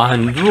 go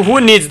on.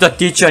 Who needs the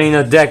teacher in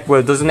a deck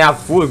where it doesn't have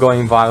full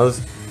going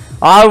vials?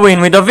 I'll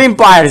win with the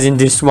Vampires in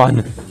this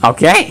one.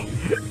 Okay?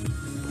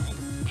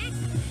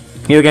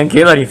 You can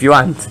kill her if you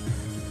want.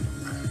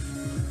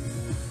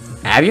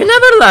 Have you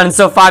never learned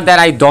so far that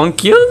I don't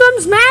kill them,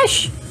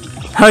 Smash?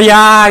 Oh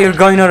yeah, you're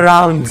going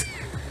around.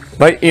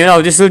 But you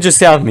know, this will just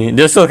help me.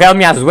 This will help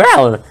me as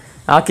well.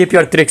 I'll keep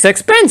your tricks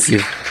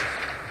expensive.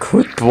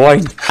 Good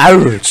point.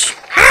 Ouch.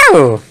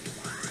 Ow!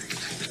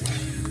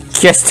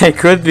 Guess they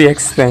could be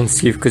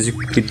expensive because you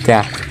could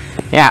that.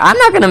 Yeah, I'm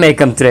not gonna make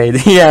them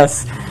trade.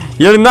 Yes,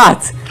 you're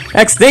not.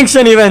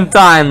 Extinction event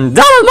time.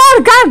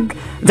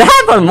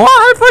 Double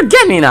more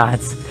Forget Me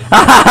Nots.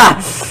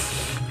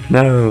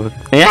 No.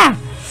 Yeah.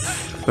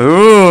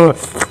 Ooh.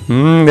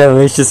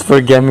 Delicious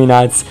Forget Me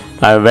Nots.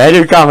 I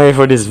better come here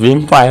for this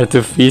Vampire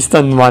to feast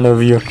on one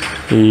of you.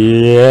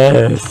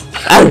 Yes.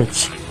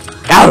 Ouch.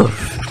 Ow.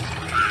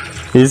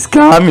 He's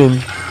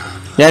coming.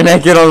 Yeah,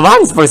 make it all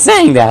once for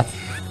saying that.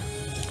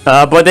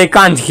 But they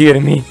can't hear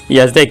me.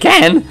 Yes, they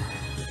can.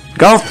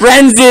 Go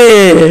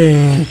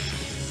Frenzy!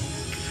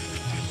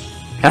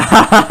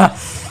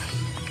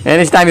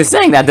 And each time you're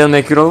saying that, they'll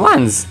make you roll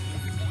ones.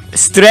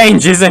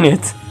 Strange, isn't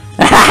it?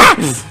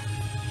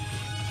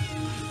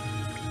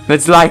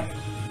 It's like,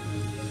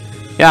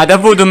 yeah, the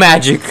voodoo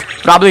magic.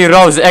 Probably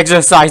Rose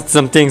exercised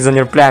some things on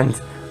your plant.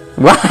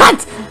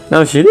 What?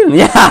 No, she didn't.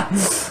 Yeah,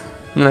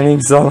 I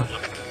think so.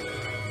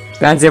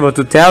 Plant's able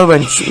to tell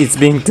when it's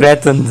being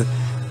threatened.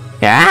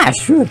 Yeah,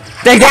 sure.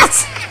 Take that!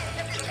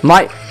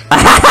 My...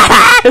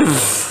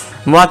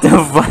 What the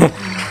fuck?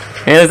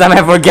 Every time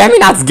I forget me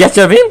not to get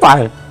your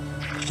vampire.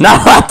 No,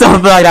 what the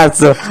fuck, that's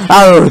so...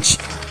 Ouch!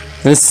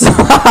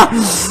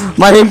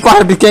 My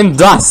vampire became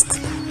dust.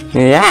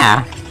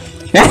 Yeah.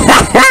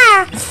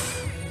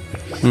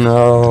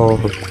 No.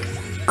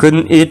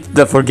 Couldn't eat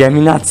the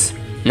forget-me-nots.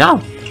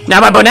 No. Now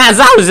my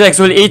Bananasaurus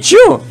will eat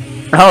you.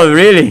 Oh,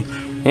 really?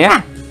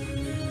 Yeah.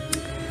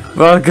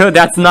 Well, good.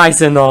 That's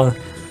nice and all.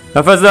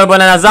 The first little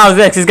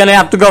Bananasaurus is gonna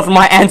have to go for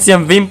my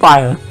ancient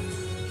vampire.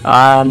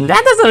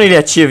 That doesn't really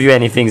achieve you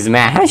anything,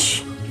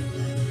 Smash.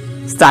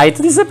 It's starting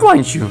to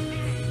disappoint you.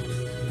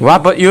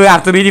 What? But you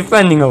have to be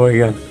defending over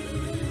here.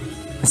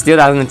 Still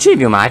doesn't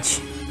achieve you much.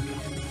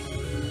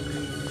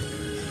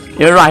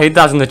 You're right, it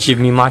doesn't achieve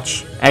me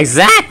much.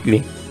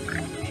 Exactly.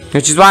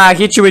 Which is why I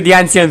hit you with the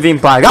ancient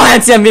vampire. Go,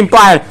 ancient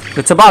vampire!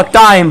 It's about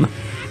time.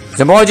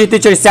 The biology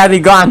teacher is sadly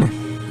gone.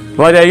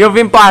 But your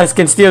vampires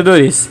can still do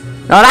this.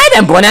 Alright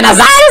then,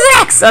 Bananasaurus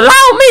Rex!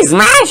 Allow me,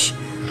 Smash!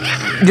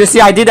 You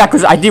see, I did that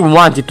because I didn't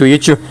want it to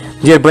eat you,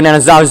 dear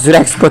Bananasaurus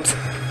Rex, but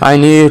I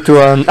needed to,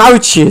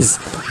 ouchies!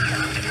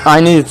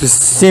 I needed to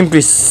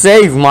simply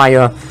save my,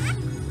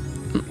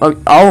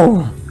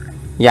 oh.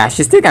 Yeah,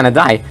 she's still gonna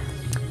die.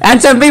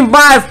 Ancient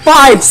vampire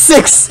 5,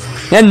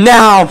 6! And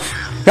now,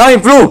 going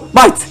through,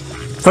 bite!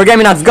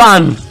 Forget-me-not's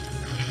gone!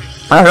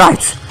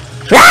 Alright.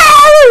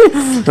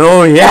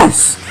 Oh,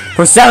 yes!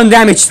 For 7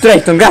 damage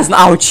straight on grass,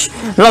 ouch!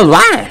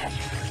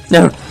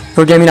 No,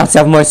 forget-me-nots,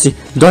 have mercy.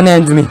 Don't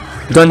end me.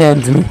 Don't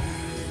end me.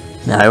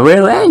 I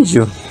will end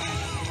you.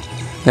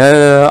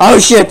 Oh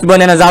shit,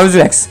 Bananasaurus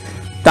Rex.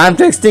 Time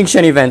to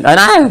extinction event.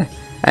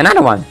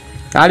 Another one.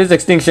 I'll use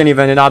extinction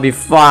event and I'll be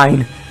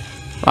fine.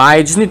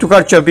 I just need to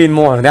hurt you a bit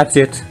more, that's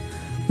it.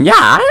 Yeah,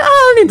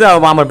 I'll need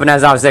one more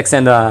Bananasaurus Rex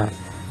and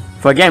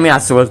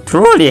forget-me-nots will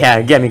truly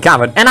get me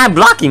covered. And I'm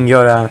blocking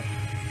your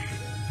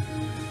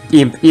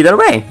imp either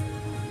way.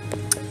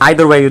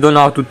 Either way, you don't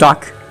know how to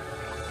talk.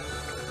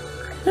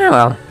 Yeah,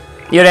 well.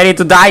 You ready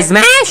to die,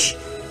 Smash?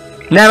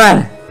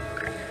 Never.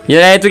 You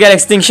ready to get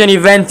extinction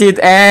evented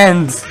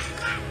and...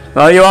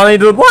 Well, you only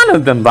do one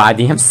of them,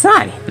 buddy. I'm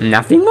sorry.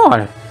 Nothing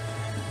more.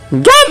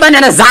 Get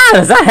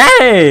Bananasaurus!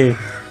 Hey!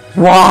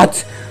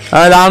 What?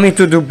 Allow me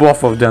to do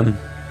both of them.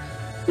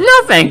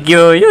 No, thank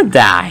you. You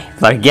die.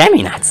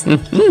 Forget-me-nots.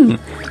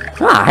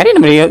 I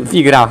didn't really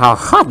figure out how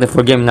hot the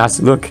forget-me-nots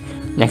look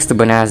next to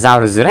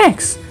Bananasaurus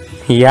Rex.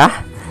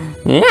 Yeah?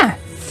 Yeah.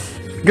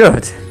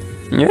 Good.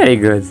 Very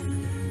good.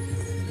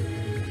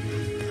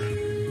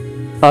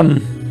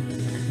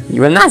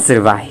 You will not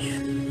survive.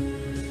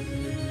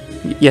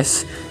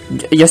 Yes.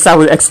 Yes, I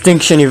will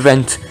extinction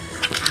event.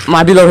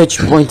 My below H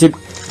pointed.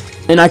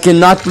 And I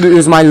cannot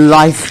lose my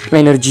life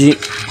energy.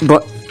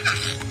 But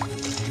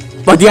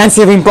the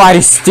ancient vampire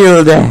is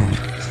still there.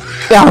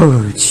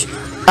 Ouch.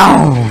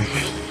 Ow.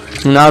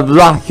 Now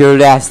block your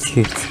last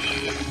hit.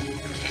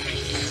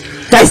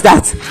 Taste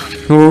that!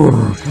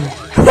 Ooh.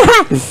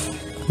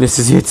 This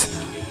is it.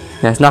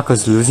 That's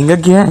Knuckles losing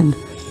again.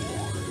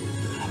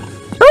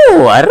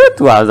 Oh, a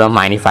ritual, don't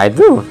mind if I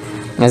do.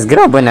 Let's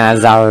grab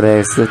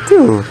Bananasaurus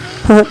too.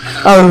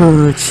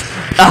 Ouch!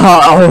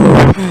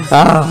 Oh,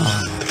 oh.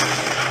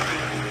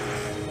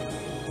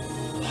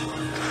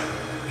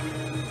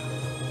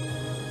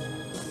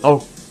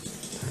 Oh,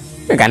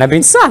 you're gonna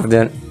be soft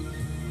then.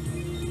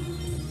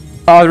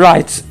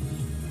 Alright.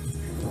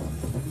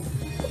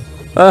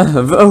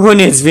 Who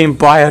needs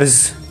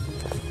vampires?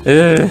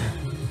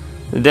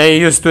 They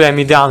used to let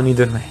me down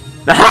either way.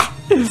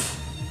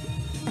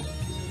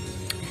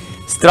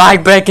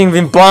 Strike breaking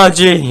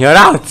Vimpology, you're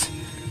out!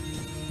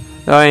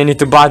 Oh, I need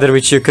to bother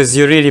with you because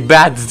you're really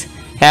bad.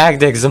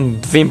 Hagdex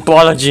and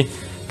Vimpology.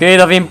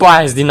 Creator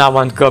Vampires did not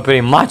want to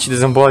cooperate much. The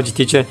Zombology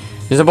teacher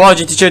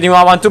did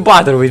not want to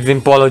bother with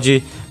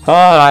Vimpology.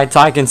 Alright,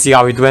 I can see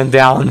how it went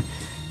down.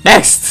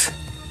 Next!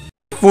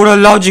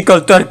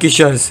 Furological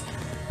Turkishers.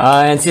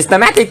 And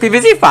systematic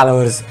PVZ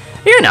followers.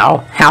 You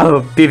know how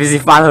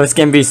PVZ followers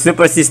can be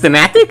super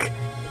systematic?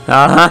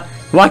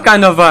 What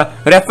kind of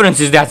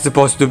reference is that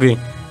supposed to be?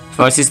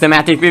 For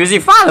systematic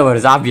PVZ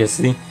followers,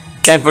 obviously.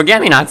 10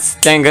 forget-me-nots,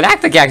 10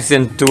 galactic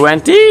accent,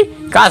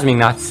 20 cosmic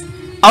nuts.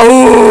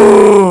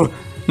 Oh!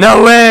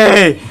 No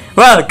way!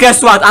 Well,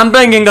 guess what? I'm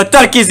bringing the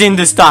turkeys in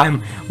this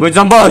time with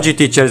Zombology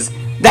teachers.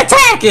 The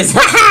turkeys!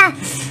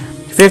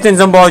 15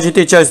 Zombology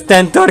teachers,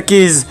 10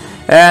 turkeys,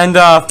 and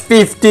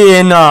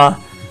 15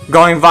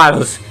 going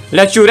virals.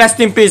 Let you rest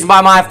in peace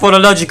by my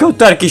phorological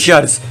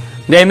Turkishers.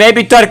 They may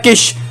be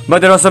Turkish, but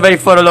they're also very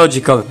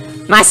phorological.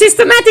 My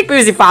systematic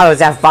PVZ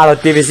followers have followed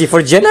PVZ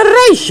for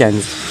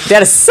generations.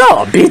 They're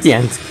so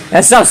obedient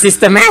and so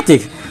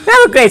systematic.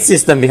 I have a great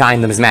system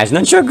behind them, Smash,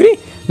 don't you agree?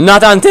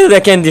 Not until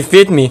they can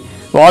defeat me.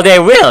 Well, they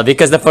will,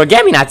 because the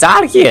Forget-Me-Nots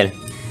are here.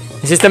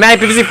 Systematic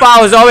PvZ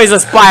powers always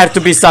aspire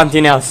to be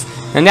something else.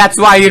 And that's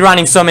why you're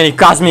running so many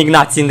Cosmic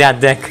Nuts in that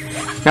deck.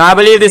 Now, I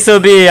believe this will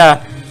be,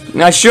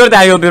 sure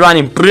that you'll be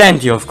running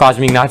plenty of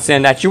Cosmic Nuts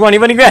and that you won't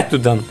even get to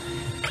them.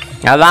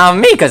 Allow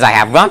me, because I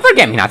have one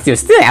Forget-Me-Nots. You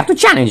still have to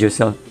challenge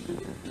yourself.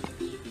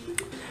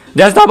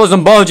 There's double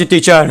Zombology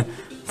teacher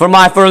for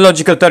my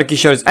Phorological Turkey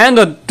shirts and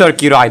a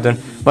Turkey Rider.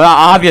 But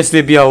I'll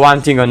obviously be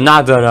wanting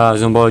another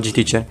Zombology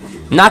teacher.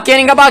 Not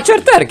caring about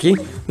your turkey.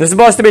 They're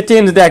supposed to be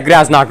teamed deck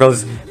Grass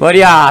Knuckles. But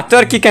yeah,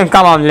 Turkey can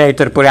come on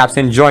later perhaps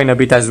and join a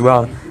bit as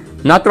well.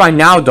 Not right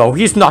now though,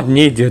 he's not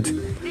needed.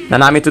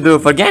 Allow me to do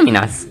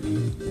Forget-Me-Nots.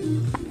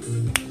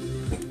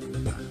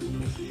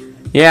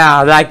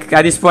 Yeah, like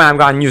at this point I'm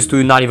gotten used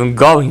to not even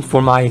going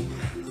for my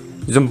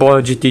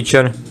Zombology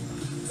teacher.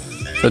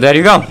 So there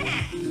you go.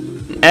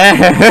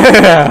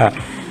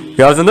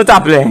 Goes in the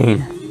top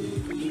lane.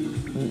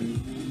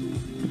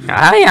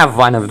 I have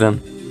one of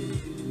them.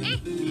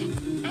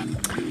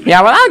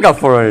 Yeah, well, I'll go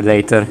for her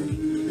later.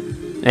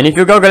 And if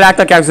you go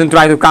Galacticus and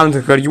try to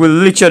counter her, you will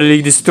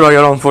literally destroy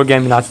your own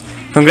Forget-Me-Nots.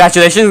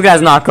 Congratulations,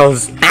 Grass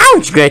Knuckles.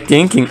 Ouch, great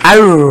thinking.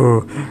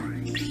 Ow.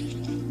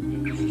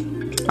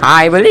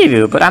 I believe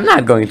you, but I'm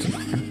not going to.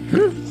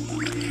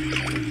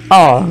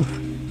 Oh,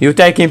 you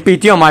taking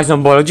pity on my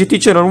Zombology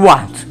teacher or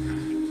what?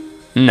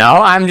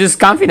 No, I'm just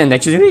confident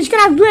that you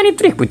cannot do any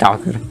trick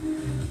without her.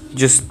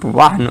 Just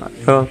one.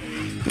 No,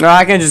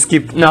 I can just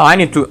keep. No, I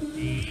need to.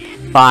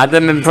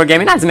 The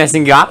Forget-Me-Nots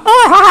messing you up.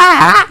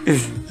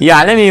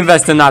 Yeah, let me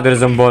invest another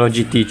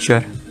Zombology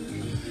teacher.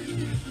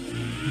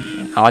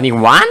 Only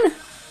one?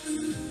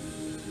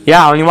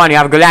 Yeah, only one. You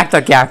have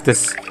Galacta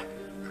Cactus.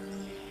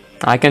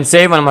 I can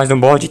save one of my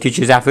Zombology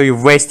teachers after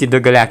you've wasted the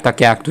Galacta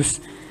Cactus.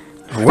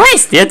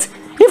 Wasted?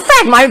 In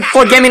fact, my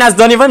Forget-Me-Nots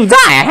don't even die.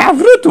 I have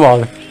Root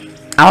Wall.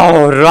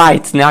 Oh,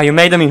 right. Now you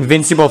made them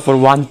invincible for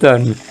one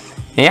turn.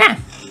 Yeah.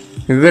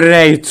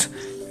 Great.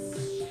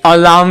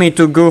 Allow me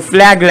to go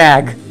Flag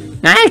Lag.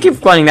 I keep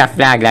calling that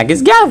Flag Lag.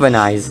 It's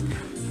Galvanize.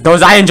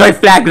 Because I enjoy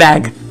Flag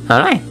Lag.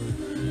 Alright.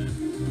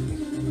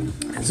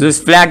 So this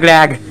Flag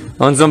Lag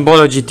on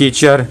Zombology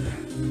teacher.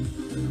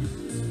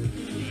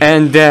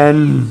 And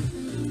then...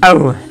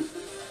 Oh.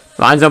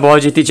 One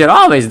Zombology teacher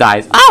always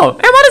dies. Oh,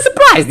 and what a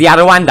surprise. The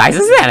other one dies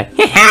as well.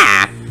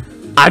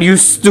 Are you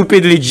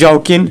stupidly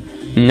joking?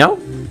 No?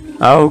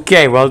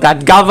 Okay, well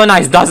that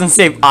Galvanize doesn't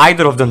save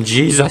either of them.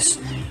 Jesus.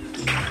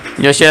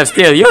 You should have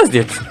still used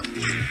it.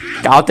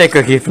 I'll take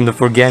a hit from the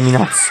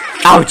Forget-Me-Nots.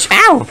 Ouch!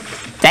 Ow!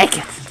 Take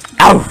it!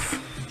 Ow!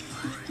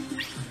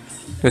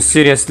 You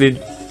seriously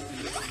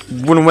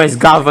wouldn't waste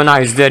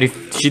Galvanize there if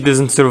she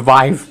doesn't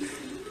survive.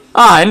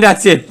 Ah, and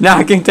that's it. Now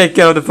I can take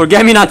care of the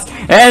Forget-Me-Nots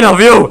and of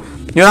you!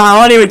 You're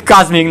not only with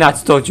Cosmic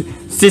Nuts, told you.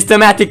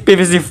 Systematic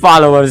PvZ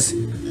followers.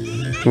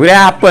 What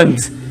happened?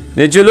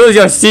 Did you lose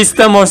your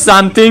system or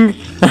something?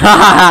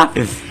 Ha!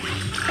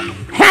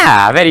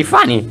 Very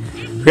funny.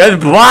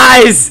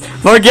 Goodbye,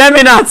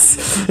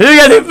 Forget-Me-Nots! You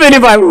get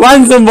defeated by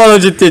one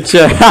Zombology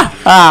teacher!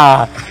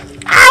 Ow!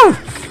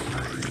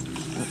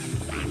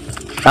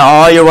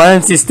 Oh, you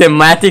weren't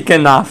systematic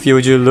enough,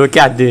 Yuju. Look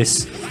at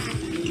this.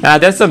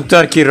 There's some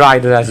Turkey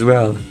Rider as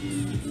well.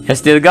 You're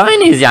still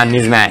going easy on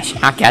this Smash.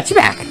 I'll catch you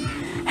back.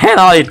 And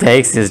all it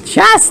takes is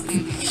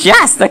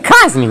just a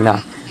Cosmic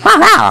Nut.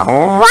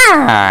 Wow!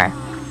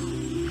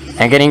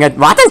 I'm getting a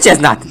Water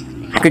Chestnut.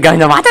 I could go in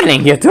the water lane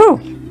here too.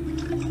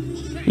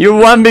 You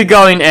won't be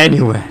going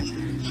anywhere.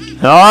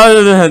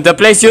 Oh, the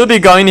place you'll be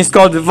going is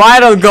called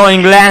Viral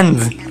Going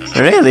Land.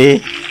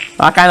 Really?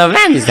 What kind of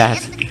land is that?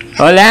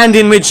 A land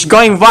in which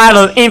going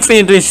viral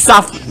infinitely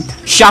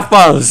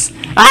shuffles.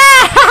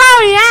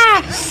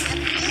 Ah,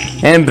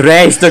 yeah!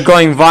 Embrace the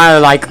going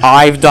viral like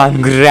I've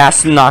done,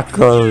 Grass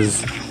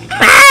Knuckles.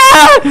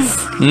 Ah!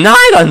 No,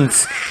 I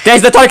don't.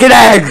 There's the turkey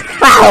leg.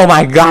 Oh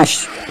my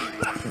gosh.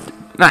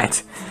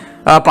 Right.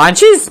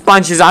 Punches?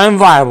 Punches are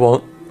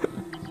inviolable.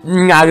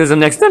 I'll use them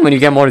next time when you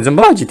get more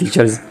Zombology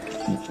teachers.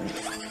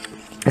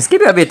 Let's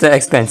keep it a bit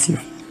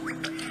expensive.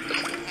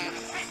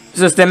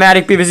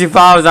 Systematic PvZ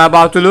fouls are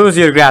about to lose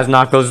here, Grass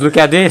Knuckles. Look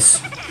at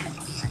this.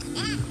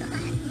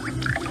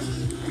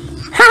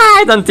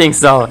 I don't think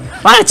so.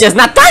 Water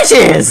Chestnut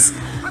punches!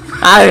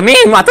 I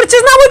mean, Water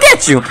Chestnut will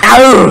get you.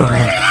 Ow!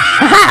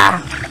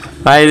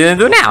 What are you gonna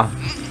do now?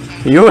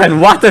 You and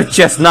Water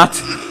Chestnut.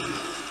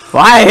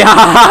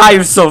 Why?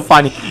 You're so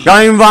funny.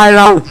 Going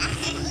viral.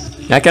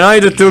 I can only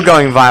do 2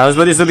 going virals,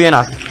 but this will be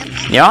enough.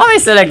 You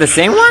always select the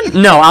same one?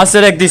 No, I'll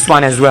select this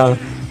one as well.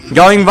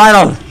 Going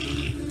viral.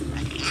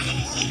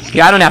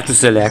 Yeah, I don't have to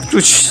select.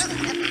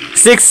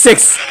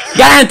 6-6.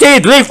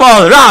 Guaranteed lethal.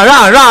 Run,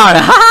 run, run.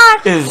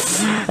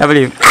 I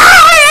believe.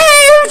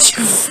 Ouch!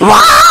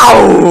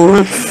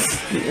 Wow!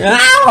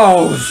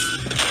 Ow!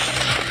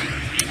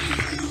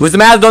 Who's the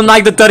man don't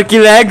like the turkey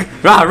leg?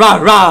 Run,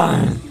 run,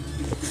 run.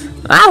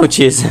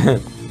 Ouchies.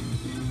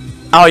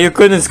 Oh, you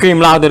couldn't scream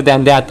louder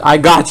than that. I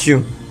got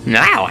you.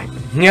 Now.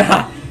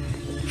 Yeah.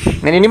 I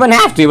didn't even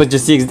have to. It was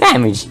just 6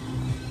 damage.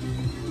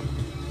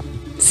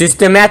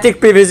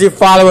 Systematic PVZ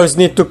followers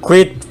need to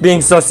quit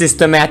being so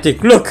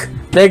systematic. Look,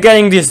 they're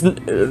getting this.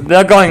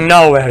 They're going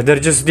nowhere. They're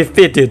just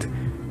defeated.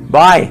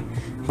 Bye.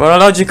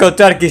 Philological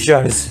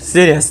Turkishers.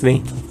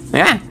 Seriously.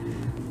 Yeah.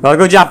 Well,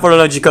 good job,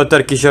 Philological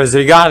Turkishers.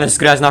 Regardless,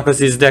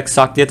 SMASHKNUCKS' deck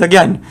sucked yet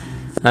again.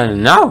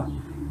 And now,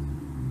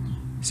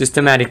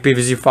 systematic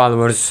PVZ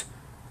followers.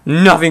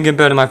 Nothing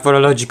compared to my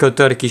Philological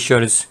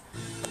Turkishers.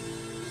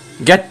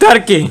 Get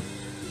Turkey.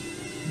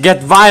 Get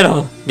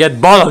viral. Get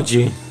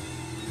Bology.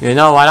 You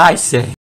know what I say.